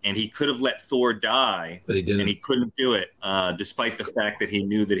battle, and he could have let Thor die, but he didn't. And he couldn't do it, despite the fact that he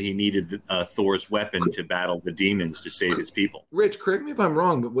knew that he needed Thor's weapon to battle the demons to save his people. Rich, correct me if I'm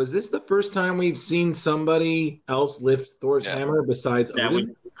wrong, but was this the first time we've seen somebody else lift Thor's hammer besides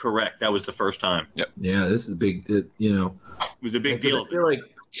Odin? Correct. That was the first time. Yep. Yeah, this is a big, It was a big deal. I feel like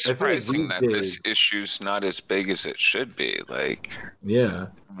surprising that this issue's not as big as it should be. Like, yeah,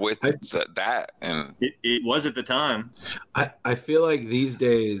 with that, and it was at the time. I feel like these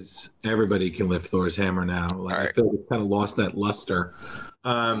days everybody can lift Thor's hammer now. Like, I feel like it's kind of lost that luster.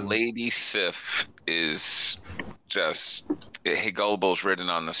 Lady Sif is just Gullible's written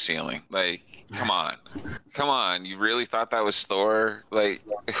on the ceiling. Like, come on, you really thought that was Thor? Like,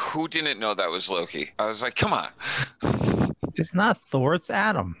 who didn't know that was Loki? I was like, come on. It's not Thor, it's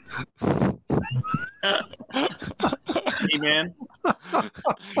Adam. Hey, man.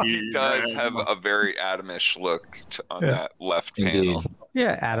 He does have a very Adamish look on that left panel.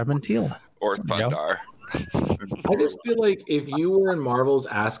 Yeah, Adam and Teal. Or Thundar. I just feel like if you were in Marvel's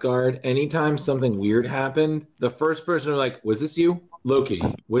Asgard, anytime something weird happened, the first person like, was this you? Loki,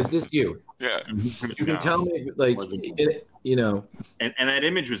 was this you? Yeah. You can tell me, like, you know. And that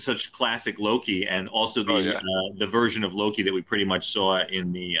image was such classic Loki, and also the version of Loki that we pretty much saw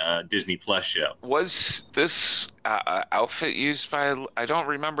in the Disney Plus show. Was this outfit used by? I don't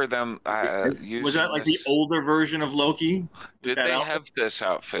remember them. Was that like the older version of Loki? Did they have this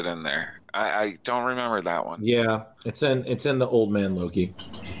outfit in there? I don't remember that one. Yeah, it's in the Old Man Loki.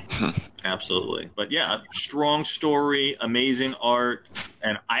 Absolutely. But yeah, strong story, amazing art,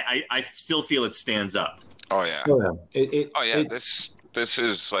 and I still feel it stands up. Oh yeah. Oh yeah. This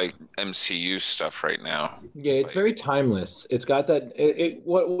is like MCU stuff right now. Yeah, it's very timeless. It's got that.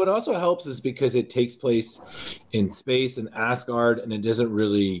 What also helps is because it takes place in space and Asgard, and it doesn't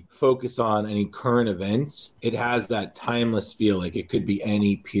really focus on any current events. It has that timeless feel, like it could be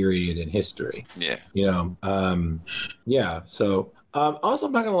any period in history. Yeah. You know. Yeah. So. Also,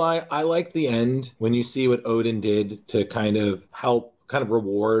 I'm not gonna lie. I like the end when you see what Odin did to kind of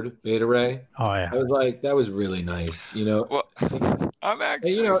reward Beta Ray. Oh yeah. I was like, that was really nice. You know. Well, I'm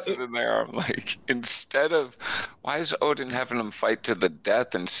actually sitting there. I'm like, instead of, why is Odin having him fight to the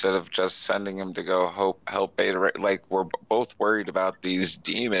death instead of just sending him to go help Beta Ray? Like, we're both worried about these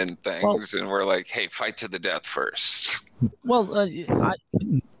demon things, and we're like, hey, fight to the death first. Well,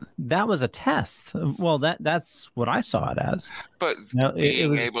 that was a test. Well, that's what I saw it as. But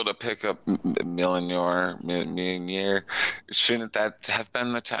being able to pick up Mjolnir, shouldn't that have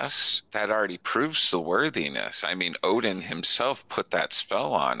been the test? That already proves the worthiness. I mean, Odin himself put that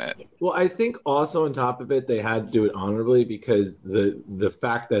spell on it. Well, I think also on top of it, they had to do it honorably because the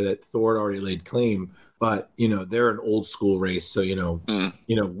fact that Thor had already laid claim. But, you know, they're an old school race. So, you know,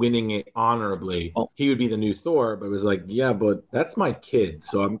 winning it honorably, he would be the new Thor. But it was like, yeah, but that's my kid.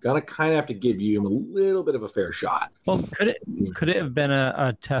 So I'm going to kind of have to give you him a little bit of a fair shot. Well, could it have been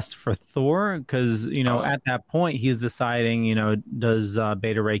a test for Thor? Because, you know, at that point, he's deciding, you know, does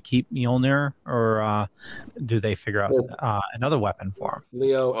Beta Ray keep Mjolnir or do they figure out another weapon for him?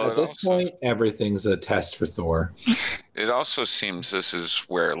 Leo, at this point, everything's a test for Thor. It also seems this is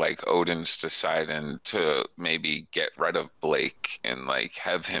where, like, Odin's deciding to maybe get rid of Blake and, like,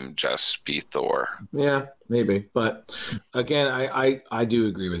 have him just be Thor. Yeah, maybe. But again, I do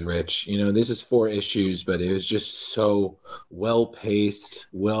agree with Rich. You know, this is 4 issues, but it was just so well paced,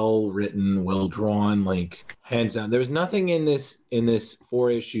 well written, well drawn, like hands down. There was nothing in this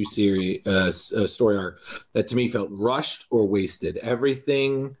 4-issue series story arc that to me felt rushed or wasted.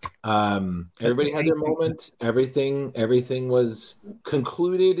 Everything, everybody had their moment. Everything was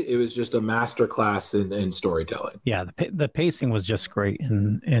concluded. It was just a masterclass in storytelling. Yeah, the pacing was just great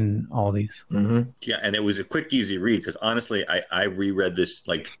in all these. Mm-hmm. Yeah, and it was a quick, easy read because honestly, I reread this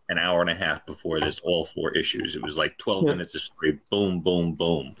like an hour and a half before this, all 4 issues. It was like 12 minutes of story, boom, boom,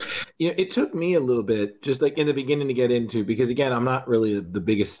 boom. Yeah, it took me a little bit, just like in the beginning, to get into, because again, I'm not really the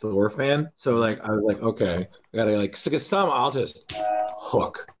biggest Thor fan. So like, I was like, okay, I gotta like, some I'll just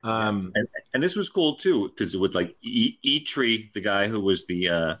hook. And this was cool too, because with like Eitri, the guy who was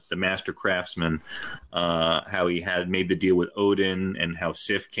the master craftsman, how he had made the deal with Odin and how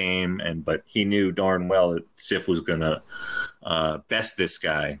Sif came, but he knew darn well that Sif was gonna best this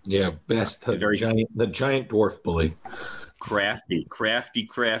guy. Yeah, best the giant dwarf bully. Crafty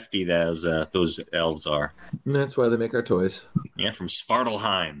those elves are. And that's why they make our toys. Yeah, from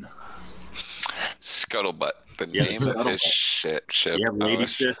Svartalheim. Scuttlebutt, the name of his ship. Yeah, Lady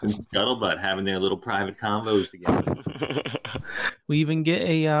Sif and Scuttlebutt having their little private combos together. We even get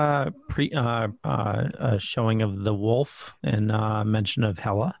a showing of the wolf and mention of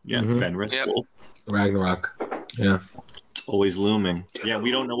Hela. Yeah, Fenris wolf. Ragnarok. Yeah. Always looming. Yeah, we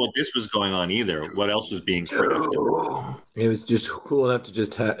don't know what this was going on either. What else was being crafted? It was just cool enough to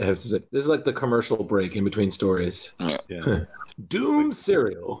just have to say, this is like the commercial break in between stories. Yeah. Doom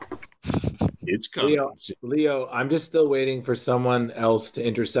cereal. It's coming. Leo, I'm just still waiting for someone else to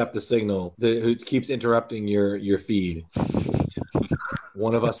intercept the signal who keeps interrupting your feed.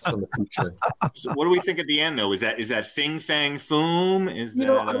 One of us from the future. So what do we think at the end, though? Is that Fing Fang Foom?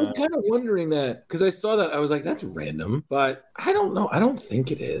 I was kind of wondering that because I saw that. I was like, that's random, but I don't know. I don't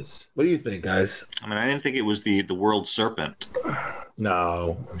think it is. What do you think, guys? I mean, I didn't think it was the world serpent.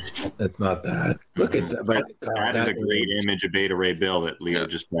 No, that's not that. Look at that. But that is a great image of Beta Ray Bill that Leo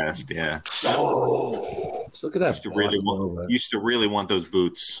just passed. Yeah. Oh, just look at that. Used to really want those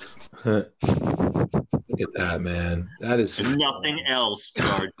boots. Look at that, man. That is just nothing else,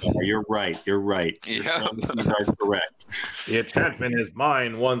 Jar Jar. You're right. You're right. Yeah. You are correct. The attachment is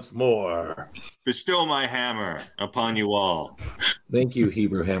mine once more. Bestow my hammer upon you all. Thank you,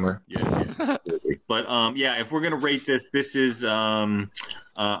 Hebrew Hammer. Yeah. But if we're gonna rate this is I'm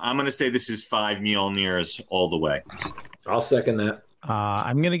gonna say this is 5 Mjolnirs all the way. I'll second that.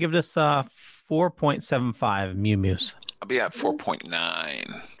 I'm gonna give this 4.75 Mew Mews. I'll be at 4.9.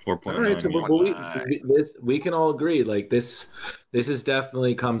 4.9. All right, so we can all agree. Like this is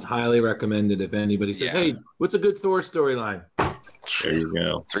definitely comes highly recommended. If anybody says, "Hey, what's a good Thor storyline?" There you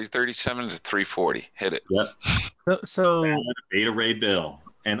go. 337 to 340. Hit it. Yep. So Beta Ray Bill.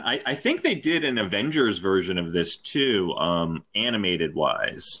 And I think they did an Avengers version of this too, animated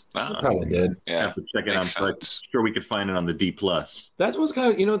wise. Probably did. Yeah, have to check it out. I'm sure we could find it on the D+. That was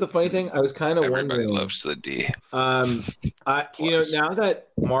kind of, the funny thing. I was kind of wondering. Everybody loves the D. Now that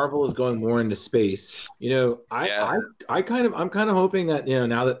Marvel is going more into space, I'm kind of hoping that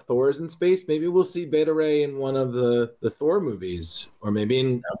now that Thor is in space, maybe we'll see Beta Ray in one of the Thor movies, or maybe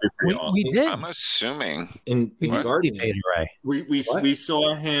in. We did. I'm assuming in Guardian. Beta Ray. We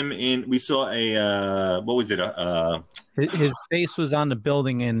saw him in. We saw a what was it? His face was on the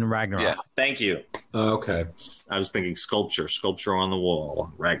building in Ragnarok. Yeah, thank you. Okay, I was thinking sculpture on the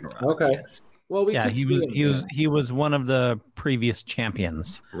wall, Ragnarok. Okay. Yes. Well, he was one of the previous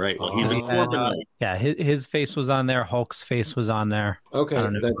champions. Right. Well, he's a Corbinite. Yeah, his face was on there. Hulk's face was on there. Okay,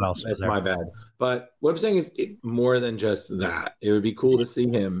 that's my bad. But what I'm saying is more than just that. It would be cool to see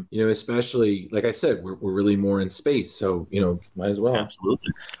him. Especially like I said, we're really more in space, so might as well.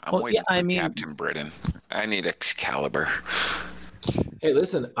 Absolutely. I'm waiting for Captain Britain. I need Excalibur. Hey,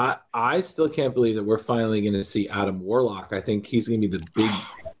 listen, I still can't believe that we're finally going to see Adam Warlock. I think he's going to be the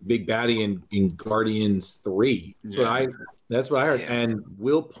big baddie in Guardians 3. That's what I heard. Yeah. And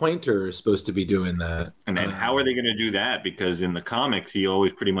Will Pointer is supposed to be doing that. And how are they going to do that? Because in the comics, he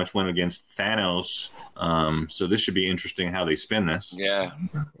always pretty much went against Thanos. So this should be interesting how they spin this. Yeah.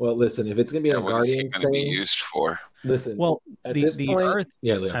 Well, listen, if it's going to be a Guardians thing, be used for? Listen. Well, at this point, Earth.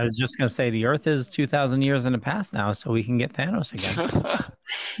 Yeah, Leo. I was just going to say the Earth is 2,000 years in the past now, so we can get Thanos again.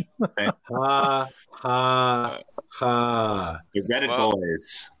 You get it,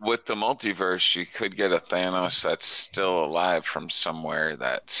 boys. With the multiverse, you could get a Thanos that's still alive from somewhere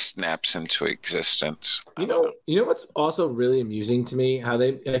that snaps into existence. You know what's also really amusing to me? How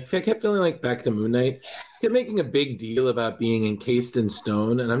I kept feeling like back to Moon Knight, kept making a big deal about being encased in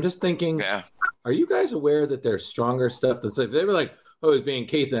stone, and I'm just thinking, are you guys aware that there's stronger stuff than if they were like, oh, it's being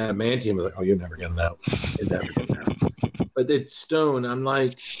encased in adamantium, I was like, oh, you're never getting out. You're never getting out. But it's stone. I'm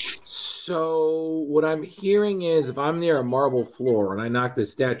like, so what I'm hearing is if I'm near a marble floor and I knock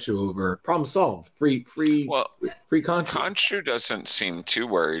this statue over, problem solved. Free Khonshu. Khonshu doesn't seem too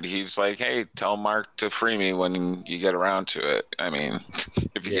worried. He's like, hey, tell Mark to free me when you get around to it. I mean,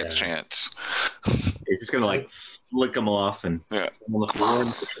 if you get a chance. He's just going to like flick him off and on the floor.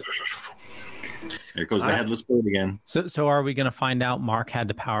 There goes the headless bird again. So are we going to find out Mark had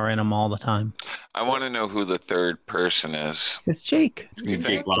the power in him all the time? I want to know who the third person is. It's Jake.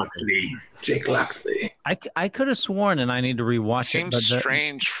 Jake Loxley. Jake Loxley. I could have sworn, and I need to rewatch it. Seems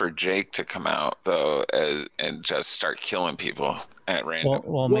strange for Jake to come out though, and just start killing people at random.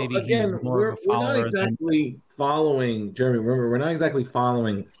 Well, maybe again, he's more of a follower. We're not exactly following Jeremy. Remember, we're not exactly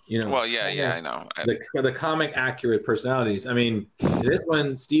following. Well, yeah, I know. The comic accurate personalities. I mean, this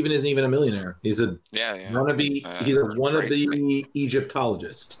one, Steven isn't even a millionaire. He's a wannabe. He's a wannabe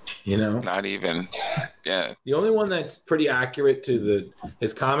Egyptologist. Not even. Yeah. The only one that's pretty accurate to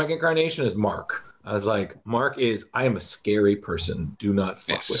his comic incarnation is Mark. I was like, I am a scary person. Do not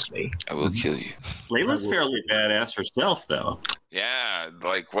fuck with me. I will kill you. Layla's fairly badass herself, though. Yeah,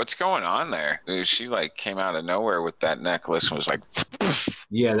 like, what's going on there? She, came out of nowhere with that necklace and was like...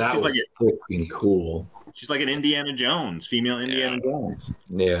 Yeah, that was freaking cool. She's like an Indiana Jones, female Indiana Jones.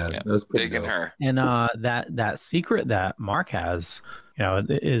 Yeah, that was pretty digging her. And that secret that Mark has...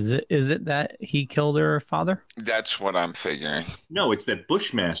 is it that he killed her father? That's what I'm figuring. No, it's that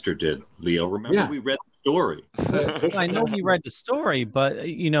Bushmaster did, Leo. Remember we read the story. I know we read the story, but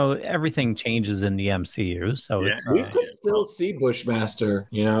everything changes in the MCU, so it's we could still see Bushmaster,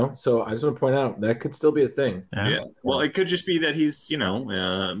 So I just want to point out that could still be a thing. Yeah. Well, it could just be that he's,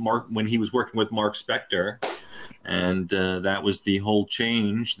 Mark, when he was working with Mark Spector, and that was the whole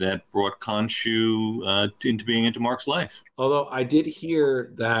change that brought Khonshu into being into Mark's life. Although I did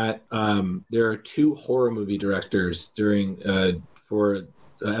hear that there are 2 horror movie directors for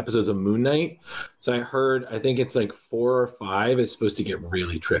episodes of Moon Knight. So I think it's like 4 or 5 is supposed to get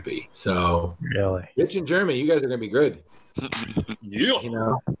really trippy. So really, Rich and Jeremy, you guys are gonna be good. Yeah.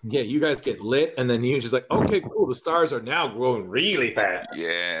 You guys get lit, and then you just like, okay, cool. The stars are now growing really fast.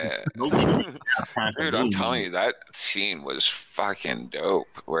 Yeah. Dude, I'm telling you, that scene was fucking dope.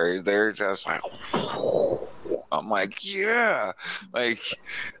 Where they're just like, I'm like, yeah, like.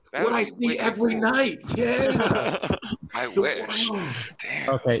 What I see every night. Yeah. I wish. Damn.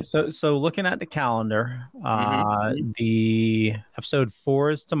 Okay, so looking at the calendar, the episode 4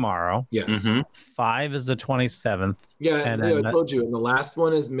 is tomorrow. Yes. 5 is the 27th. Yeah, and I told you, and the last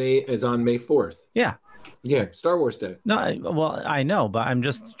one is on May 4th. Yeah. Yeah, Star Wars Day. No, I know, but I'm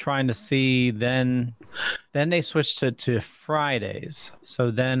just trying to see. Then they switched to Fridays,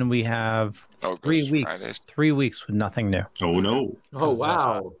 so then we have 3 weeks. Fridays. 3 weeks with nothing new. Oh no! Oh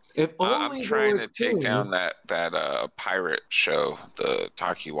wow! If only I'm trying to take down that pirate show, the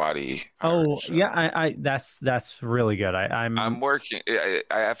Takiwati. Yeah, I that's really good. I'm working.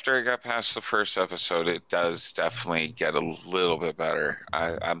 After I got past the first episode, it does definitely get a little bit better.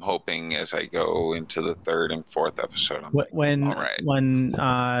 I'm hoping as I go into the 3rd and 4th episode. When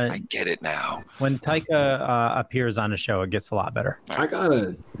I get it now. When Taika appears on the show, it gets a lot better. I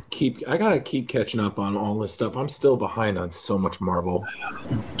gotta keep catching up on all this stuff. I'm still behind on so much Marvel.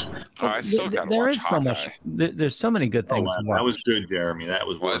 Oh, I still got to There watch is so much. There's so many good things. Wow, that was good, Jeremy. That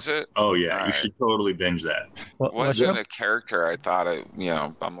was it? Oh yeah, All you should totally binge that. Wasn't a character I thought I'm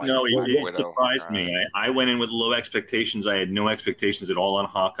like. No, it surprised me. I went in with low expectations. I had no expectations at all on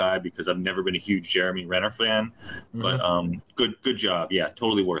Hawkeye because I've never been a huge Jeremy Renner fan. But good job. Yeah,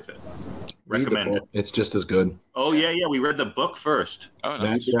 totally worth it. Recommend it. It's just as good. Oh yeah. We read the book first. Oh,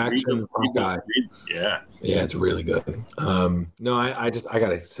 Matt Jackson, Hawkeye. Yeah, it's really good. No, I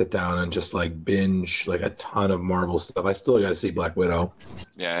gotta sit down and just like binge like a ton of Marvel stuff. I still gotta see Black Widow.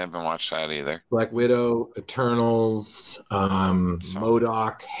 Yeah, I haven't watched that either. Black Widow, Eternals,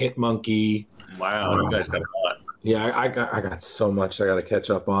 MODOK, Hitmonkey. Wow, you guys got a lot. Yeah, I got so much I got to catch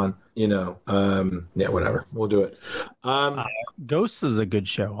up on. Yeah, whatever. We'll do it. Ghosts is a good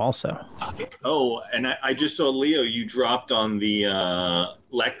show, also. Oh, and I just saw Leo. You dropped on the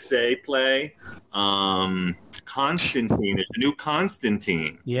Lexay play. Constantine is the new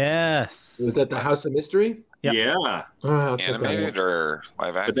Constantine. Yes. Was that the House of Mystery? Yep. Yeah. Animated or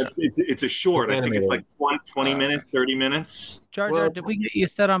live action? But it's a short. I think it's like 20 minutes, 30 minutes. Jar Jar, did we get you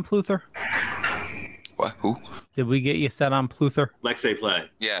set on Pluther? What? Who? Did we get you set on Pluther? Lexay play.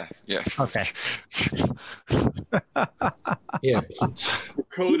 Yeah. Okay. Yeah.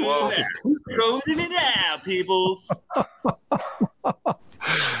 Coding it out, peoples.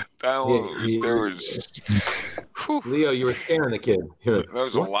 There was. Leo, you were scaring the kid. There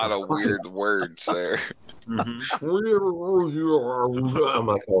was a lot of weird words there. I'm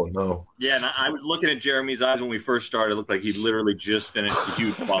like, oh no. Yeah, and I was looking at Jeremy's eyes when we first started. It looked like he'd literally just finished a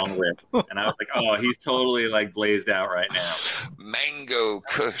huge bomb rip. And I was like, oh, he's totally like blazed out right now. Mango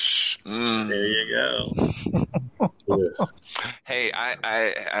Kush. There you go. Hey,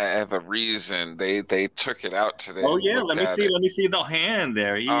 I have a reason. They took it out today. Oh yeah, let me see the hand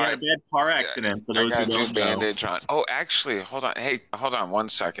there. He had a bad car accident. For those who don't know. Bandage on. Oh, actually, hold on. Hey, hold on 1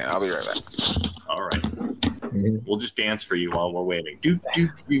 second. I'll be right back. All right. We'll just dance for you while we're waiting. Do do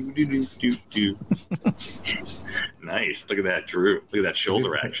do do do do. Nice. Look at that, Drew. Look at that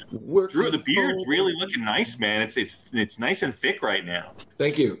shoulder action. Drew, the beard's really looking nice, man. It's nice and thick right now.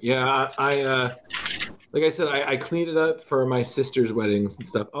 Thank you. Yeah, I like I said, I cleaned it up for my sister's weddings and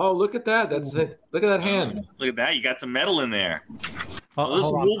stuff. Oh, look at that. That's it. Look at that hand. Look at that. You got some metal in there.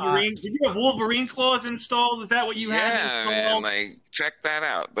 Oh, Wolverine. Did you have Wolverine claws installed? Is that what you had installed? Yeah, man. Like, check that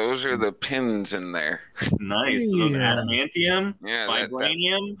out. Those are the pins in there. Nice. So those adamantium? Yeah.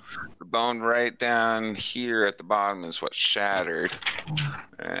 Vibranium? The bone right down here at the bottom is what shattered.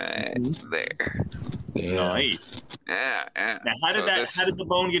 Right there. Nice. Yeah. Now, how did the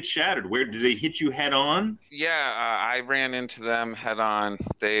bone get shattered? Where did they hit you head on? Yeah, I ran into them head on.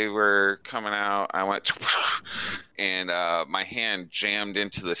 They were coming out. I went, and my hand jammed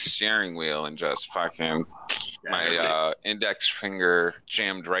into the steering wheel and just fucking. My index finger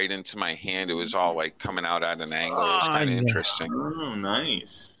jammed right into my hand. It was all like coming out at an angle. It was kind of interesting. Oh,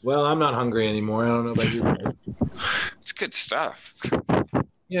 nice. Well, I'm not hungry anymore. I don't know about you guys. It's good stuff.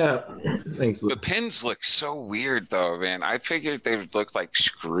 Yeah, thanks. The pins look so weird, though, man. I figured they would look like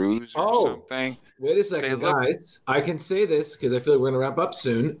screws or something. Wait a second, guys. I can say this because I feel like we're going to wrap up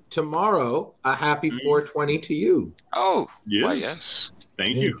soon. Tomorrow, a happy 420 to you. Oh, yes. Well, yes.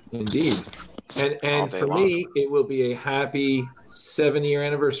 Thank you. Indeed. And for me, it will be a happy 7-year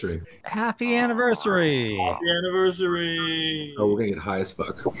anniversary. Happy anniversary. Happy anniversary. Oh, we're going to get high as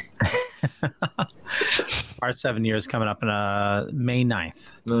fuck. Our 7 years coming up in May 9th.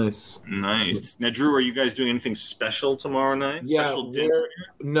 Nice. Now, Drew, are you guys doing anything special tomorrow night? Yeah, Special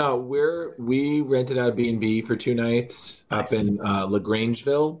dinner? we rented out a B&B for 2 nights up in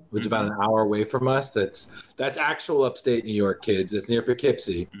LaGrangeville, which is about an hour away from us. That's actual upstate New York, kids. It's near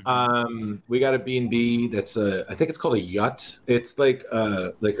Poughkeepsie. We got a B&B that's I think it's called a yurt. It's like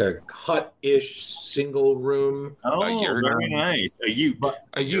a hut-ish single room. Oh, very nice. A ute.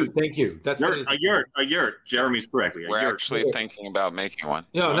 A ute. Thank you. That's what it is. A yurt. Jeremy's correctly. We're actually thinking about making one.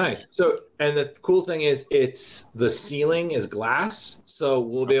 Oh, nice. So, and the cool thing is, the ceiling is glass, so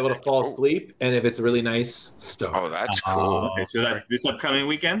we'll be able to fall asleep. And if it's a really nice stove. Oh, that's cool. Okay, so that's this upcoming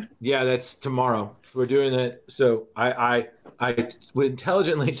weekend? Yeah, that's tomorrow. So we're doing that. So I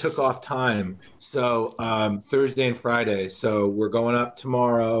intelligently took off time. So Thursday and Friday. So we're going up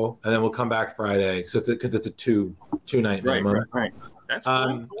tomorrow, and then we'll come back Friday. So because it's a two night minimum. Right. That's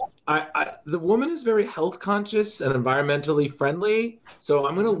cool. The woman is very health conscious and environmentally friendly. So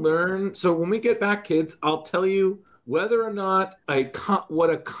I'm going to learn. So when we get back, kids, I'll tell you whether or not what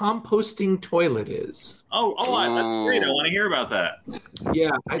a composting toilet is. Oh, that's great. I want to hear about that.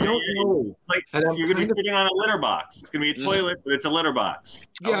 Yeah, I don't know. Like, you're going to be sitting on a litter box. It's going to be a toilet, but it's a litter box.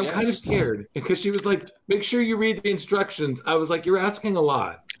 Yeah, I'm kind of scared because she was like, make sure you read the instructions. I was like, you're asking a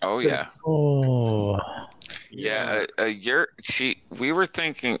lot. Oh, yeah. Oh. Yeah, we were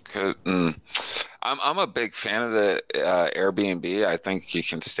thinking. I'm a big fan of the Airbnb. I think you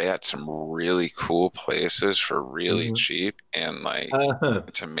can stay at some really cool places for really cheap, and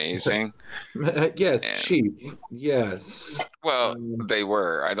it's amazing. Yes, cheap. Yes. Well, they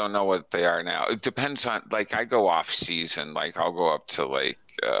were. I don't know what they are now. It depends on. Like, I go off season. Like, I'll go up to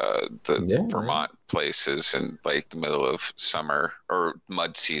the Vermont places in like the middle of summer or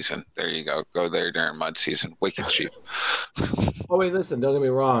mud season. There you go. Go there during mud season. Wicked cheap. Oh wait, listen. Don't get me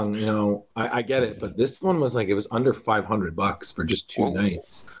wrong. You know, I get it, but this one was it was under $500 for just 2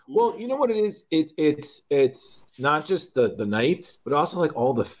 nights. Well, you know what it is? It's not just the nights, but also like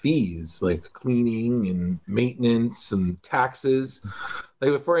all the fees, like cleaning and maintenance and taxes.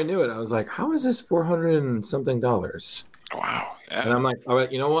 Like before I knew it, I was like, how is this $400 and something? Wow. Yeah. And I'm like, all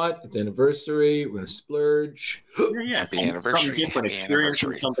right, you know what? It's anniversary. We're going to splurge. Yeah, something different.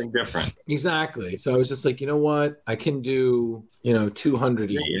 Experiencing something different. Exactly. So I was just like, you know what? I can do,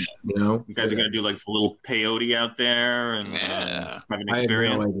 200 each, You guys are going to do like a little peyote out there and have an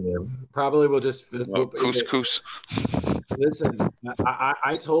experience. I have no idea. Probably we'll just... couscous. Listen,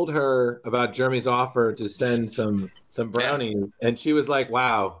 I told her about Jeremy's offer to send some brownies, and she was like,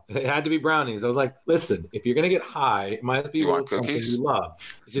 wow, it had to be brownies. I was like, listen, if you're going to get high, it might be something you love.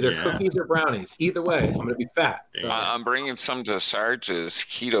 It's either cookies or brownies. Either way, I'm going to be fat. So. I'm bringing some to Sarge's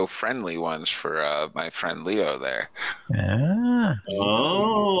keto-friendly ones for my friend Leo there. Yeah.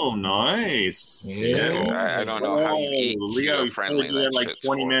 Oh, nice. Yeah. I don't know how you eat Leo, keto-friendly. You have like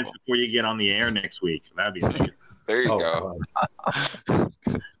 20 minutes before you get on the air next week. That'd be amazing. There you go.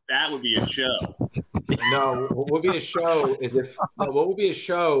 That would be a show. No, what would be a show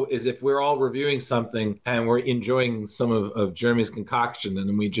is if we're all reviewing something and we're enjoying some of Jeremy's concoction, and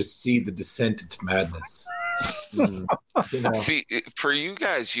then we just see the descent into madness. See, for you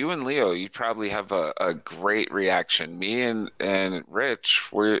guys, you and Leo, you probably have a great reaction. Me and Rich,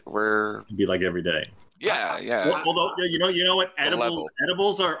 we're be like every day. Yeah. Well, although you know what,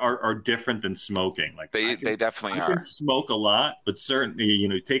 edibles are different than smoking. Like they definitely are. I can smoke a lot, but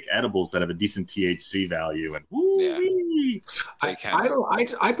certainly take edibles that have a decent THC value and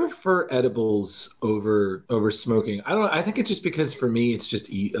I prefer edibles over smoking. I think it's just because for me it's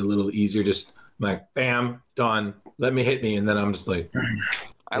just a little easier. Just like bam, done. Let me hit me, and then I'm just like.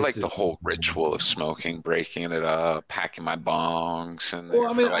 I like the whole ritual of smoking, breaking it up, packing my bongs, and Well,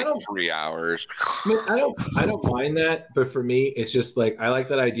 I mean, for 3 hours. I mean, I don't mind that, but for me, it's just like I like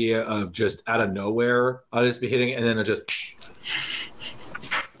that idea of just out of nowhere, I'll just be hitting it, and then I'll just.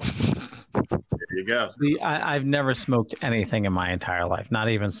 There you go. See, I've never smoked anything in my entire life, not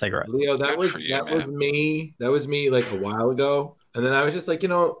even cigarettes. Leo, that was me. That was me like a while ago, and then I was just like,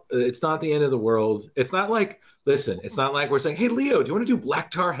 it's not the end of the world. It's not like, listen, it's not like we're saying, hey, Leo, do you want to do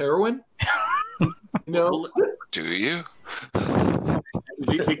black tar heroin? No. Do you?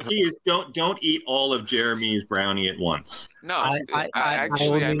 The key is don't eat all of Jeremy's brownie at once. No, I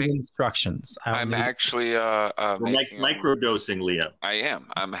will need instructions. I'm actually microdosing Leo. I am.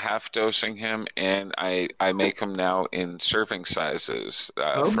 I'm half dosing him, and I make him now in serving sizes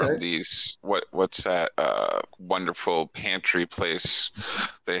from these. What's that wonderful pantry place?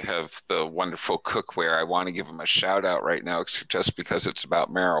 They have the wonderful cookware. I want to give him a shout out right now, just because it's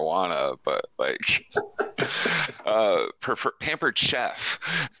about marijuana, but like. Pampered Chef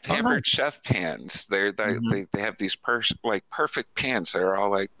Chef pans. They have these perfect pans that are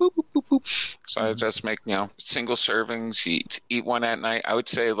all like boop boop boop boop. So I just make single servings. You eat one at night. I would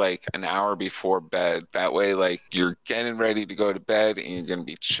say like an hour before bed. That way, like you're getting ready to go to bed and you're gonna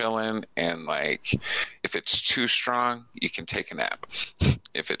be chilling. And like if it's too strong, you can take a nap.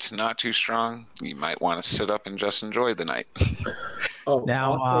 If it's not too strong, you might want to sit up and just enjoy the night.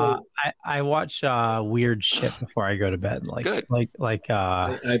 I watch weird shit before I go to bed, like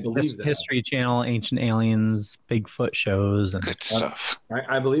I believe that. History Channel, Ancient Aliens, Bigfoot shows, and good stuff.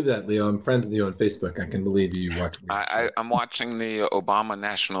 I believe that, Leo. I'm friends with you on Facebook. I can believe you watch. I'm watching the Obama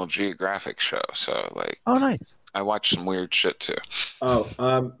National Geographic show, so like. Oh, nice. I watch some weird shit too.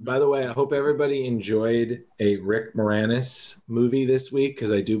 Oh, by the way, I hope everybody enjoyed a Rick Moranis movie this week,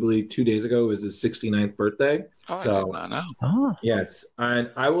 because I do believe 2 days ago was his 69th birthday. Oh, so, I did not know. Oh. Yes, and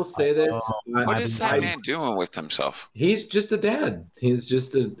I will say this. What is that man doing with himself? He's just a dad. He's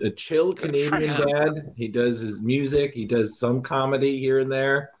just a chill Canadian dad. He does his music. He does some comedy here and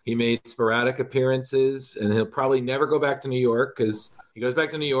there. He made sporadic appearances, and he'll probably never go back to New York, because he goes back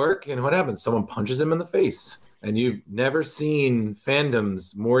to New York, and what happens? Someone punches him in the face. And you've never seen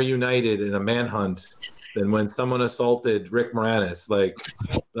fandoms more united in a manhunt than when someone assaulted Rick Moranis. Like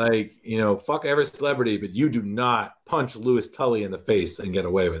fuck every celebrity, but you do not punch Louis Tully in the face and get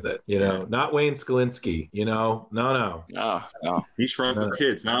away with it. Not Wayne Scalinski. No. He shrunk the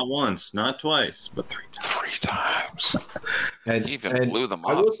kids not once, not twice, but 3 times. 3 times. And he even blew them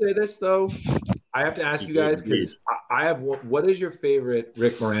up. I will say this though. I have to ask you guys, because I have. What is your favorite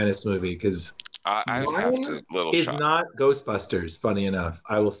Rick Moranis movie? Because I have to is not Ghostbusters. Funny enough,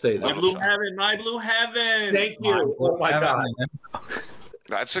 I will say that. My Blue Heaven. Thank you. Oh my God.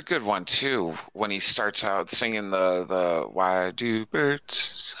 That's a good one too. When he starts out singing the "Why do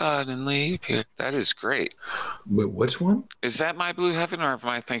birds suddenly appear?" That is great. Wait, which one? Is that My Blue Heaven, or am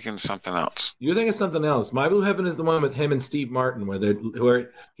I thinking something else? You're thinking something else. My Blue Heaven is the one with him and Steve Martin,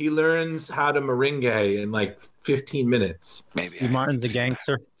 where he learns how to merengue in like 15 minutes. Maybe Steve Martin's a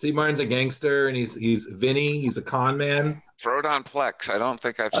gangster. Steve Martin's a gangster, and he's Vinny. He's a con man. Throw it on Plex. I don't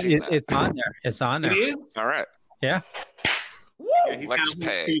think I've seen that. It's on there. It's on there. It is? All right. Yeah. Yeah,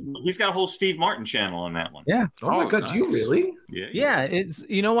 he's got a whole Steve Martin channel on that one. Yeah. Oh my God, nice. Do you really? Yeah. It's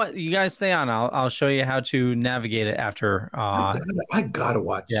what, you guys stay on. I'll show you how to navigate it after. I gotta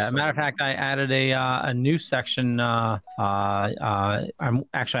watch. Yeah. Matter of fact, I added a new section. I'm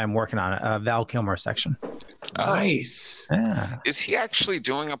working on it. A Val Kilmer section. Nice. Yeah. Is he actually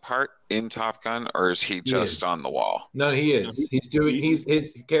doing a part in Top Gun, or is he just on the wall? No, he is.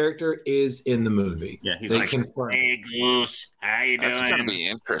 His character is in the movie. Yeah, he's like, hey Goose, how you doing? That's gonna be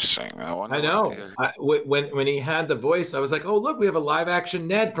interesting. I know. When he had the voice, I was like, oh look, we have a live action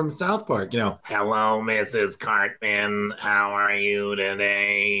Ned from South Park. Hello, Mrs. Cartman. How are you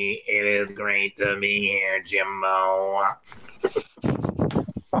today? It is great to be here, Jimbo.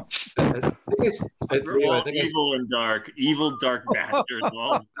 Evil dark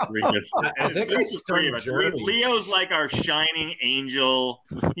bastards. I think I started Journey. Leo's like our shining angel.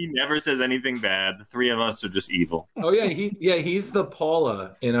 He never says anything bad. The 3 of us are just evil. Oh yeah, he's the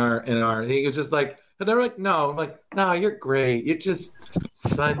Paula in our. He was just like. And they're like, no. I'm like, no, you're great. You're just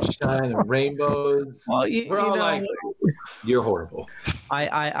sunshine and rainbows. Well, we're all like, you're horrible.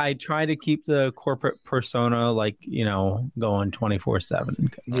 I try to keep the corporate persona going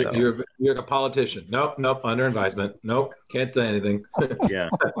 24/7. So. You're a politician. Nope. Under advisement. Nope. Can't say anything. Yeah,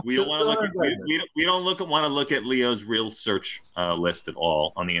 we don't want to look. We don't want to look at Leo's real search list at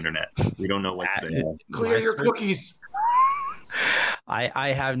all on the internet. We don't know what to say. Clear your cookies.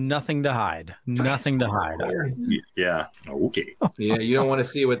 I have nothing to hide. Nothing to hide. Yeah. Okay. Yeah, you don't want to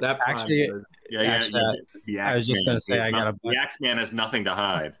see what that Actually, is. Yeah. The I was just going to say, the Axeman has nothing to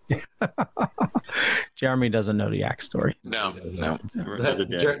hide. Jeremy doesn't know the Axe story. No.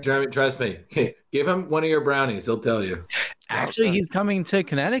 Jeremy, trust me. Give him one of your brownies. He'll tell you. Actually, he's coming to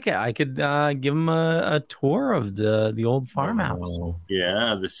Connecticut. I could give him a tour of the old farmhouse.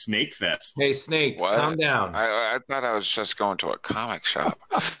 Yeah, the Snake Fest. Hey, Snakes, What? calm down. I thought I was just going to a comic shop.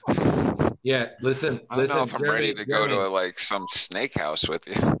 Yeah, listen. I don't know if I'm ready to go to some snake house with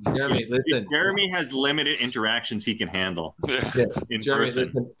you. Jeremy, listen. Jeremy has limited interactions he can handle. In Jeremy, person.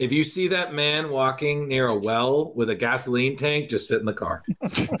 listen. If you see that man walking near a well with a gasoline tank, just sit in the car.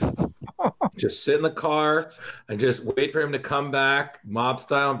 Just sit in the car and just wait for him to come back, mob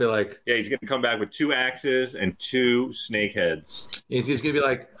style, and be like, yeah, he's going to come back with 2 axes and 2 snake heads. He's just going to be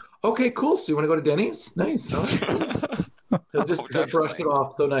like, okay, cool. So you want to go to Denny's? Nice. Huh? He'll just brush it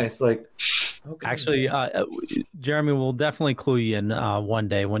off so nice. Like, okay. Actually, Jeremy will definitely clue you in one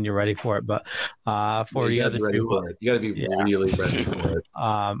day when you're ready for it. But for the other two, you got to be really ready for it.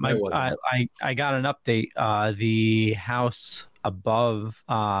 I got an update. The house above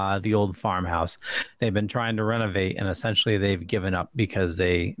the old farmhouse, they've been trying to renovate, and essentially they've given up because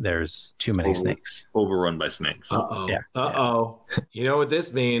there's too many snakes. Overrun by snakes. Uh-oh. Yeah. Uh-oh. You know what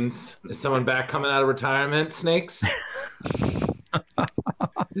this means? Is someone back coming out of retirement, Snakes?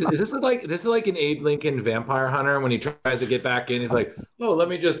 Is this like an Abe Lincoln Vampire Hunter when he tries to get back in? He's like, oh, let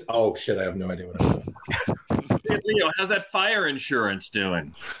me just. Oh shit! I have no idea what I'm doing. Hey, Leo, how's that fire insurance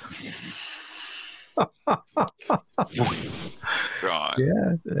doing? God.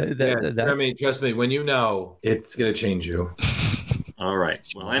 Yeah. I mean, trust me. When you know, it's gonna change you. All right.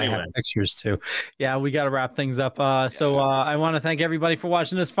 Well, anyway, I have pictures too. Yeah, we got to wrap things up. So I want to thank everybody for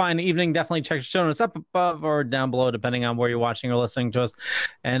watching this fine evening. Definitely check the show notes up above or down below, depending on where you're watching or listening to us.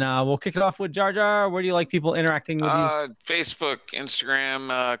 And we'll kick it off with Jar Jar. Where do you like people interacting with you? Facebook,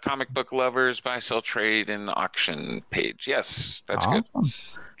 Instagram, Comic Book Lovers, Buy, Sell, Trade, and Auction page. Yes, that's awesome. Good.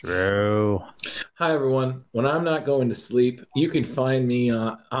 Drew. Hi, everyone. When I'm not going to sleep, you can find me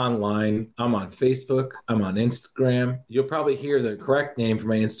online. I'm on Facebook. I'm on Instagram. You'll probably hear the correct name for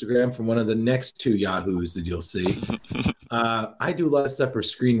my Instagram from one of the next 2 Yahoos that you'll see. I do a lot of stuff for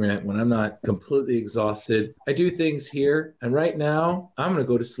Screen Rant when I'm not completely exhausted. I do things here, and right now, I'm going to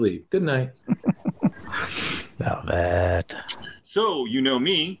go to sleep. Good night. Velvet. So, you know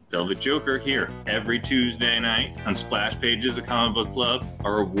me, Velvet Joker, here every Tuesday night on Splash Pages, the Comic Book Club,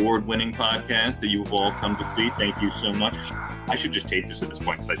 our award-winning podcast that you've all come to see. Thank you so much. I should just tape this at this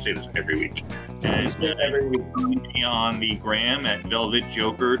point because I say this every week. And every week on the gram at Velvet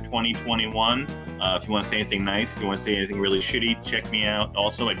Joker 2021. If you want to say anything nice, if you want to say anything really shitty, check me out.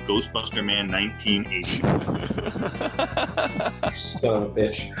 Also at Ghostbuster Man 1980. Son of a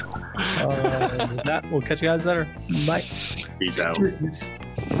bitch. With that, we'll catch you guys later. Bye. Peace out.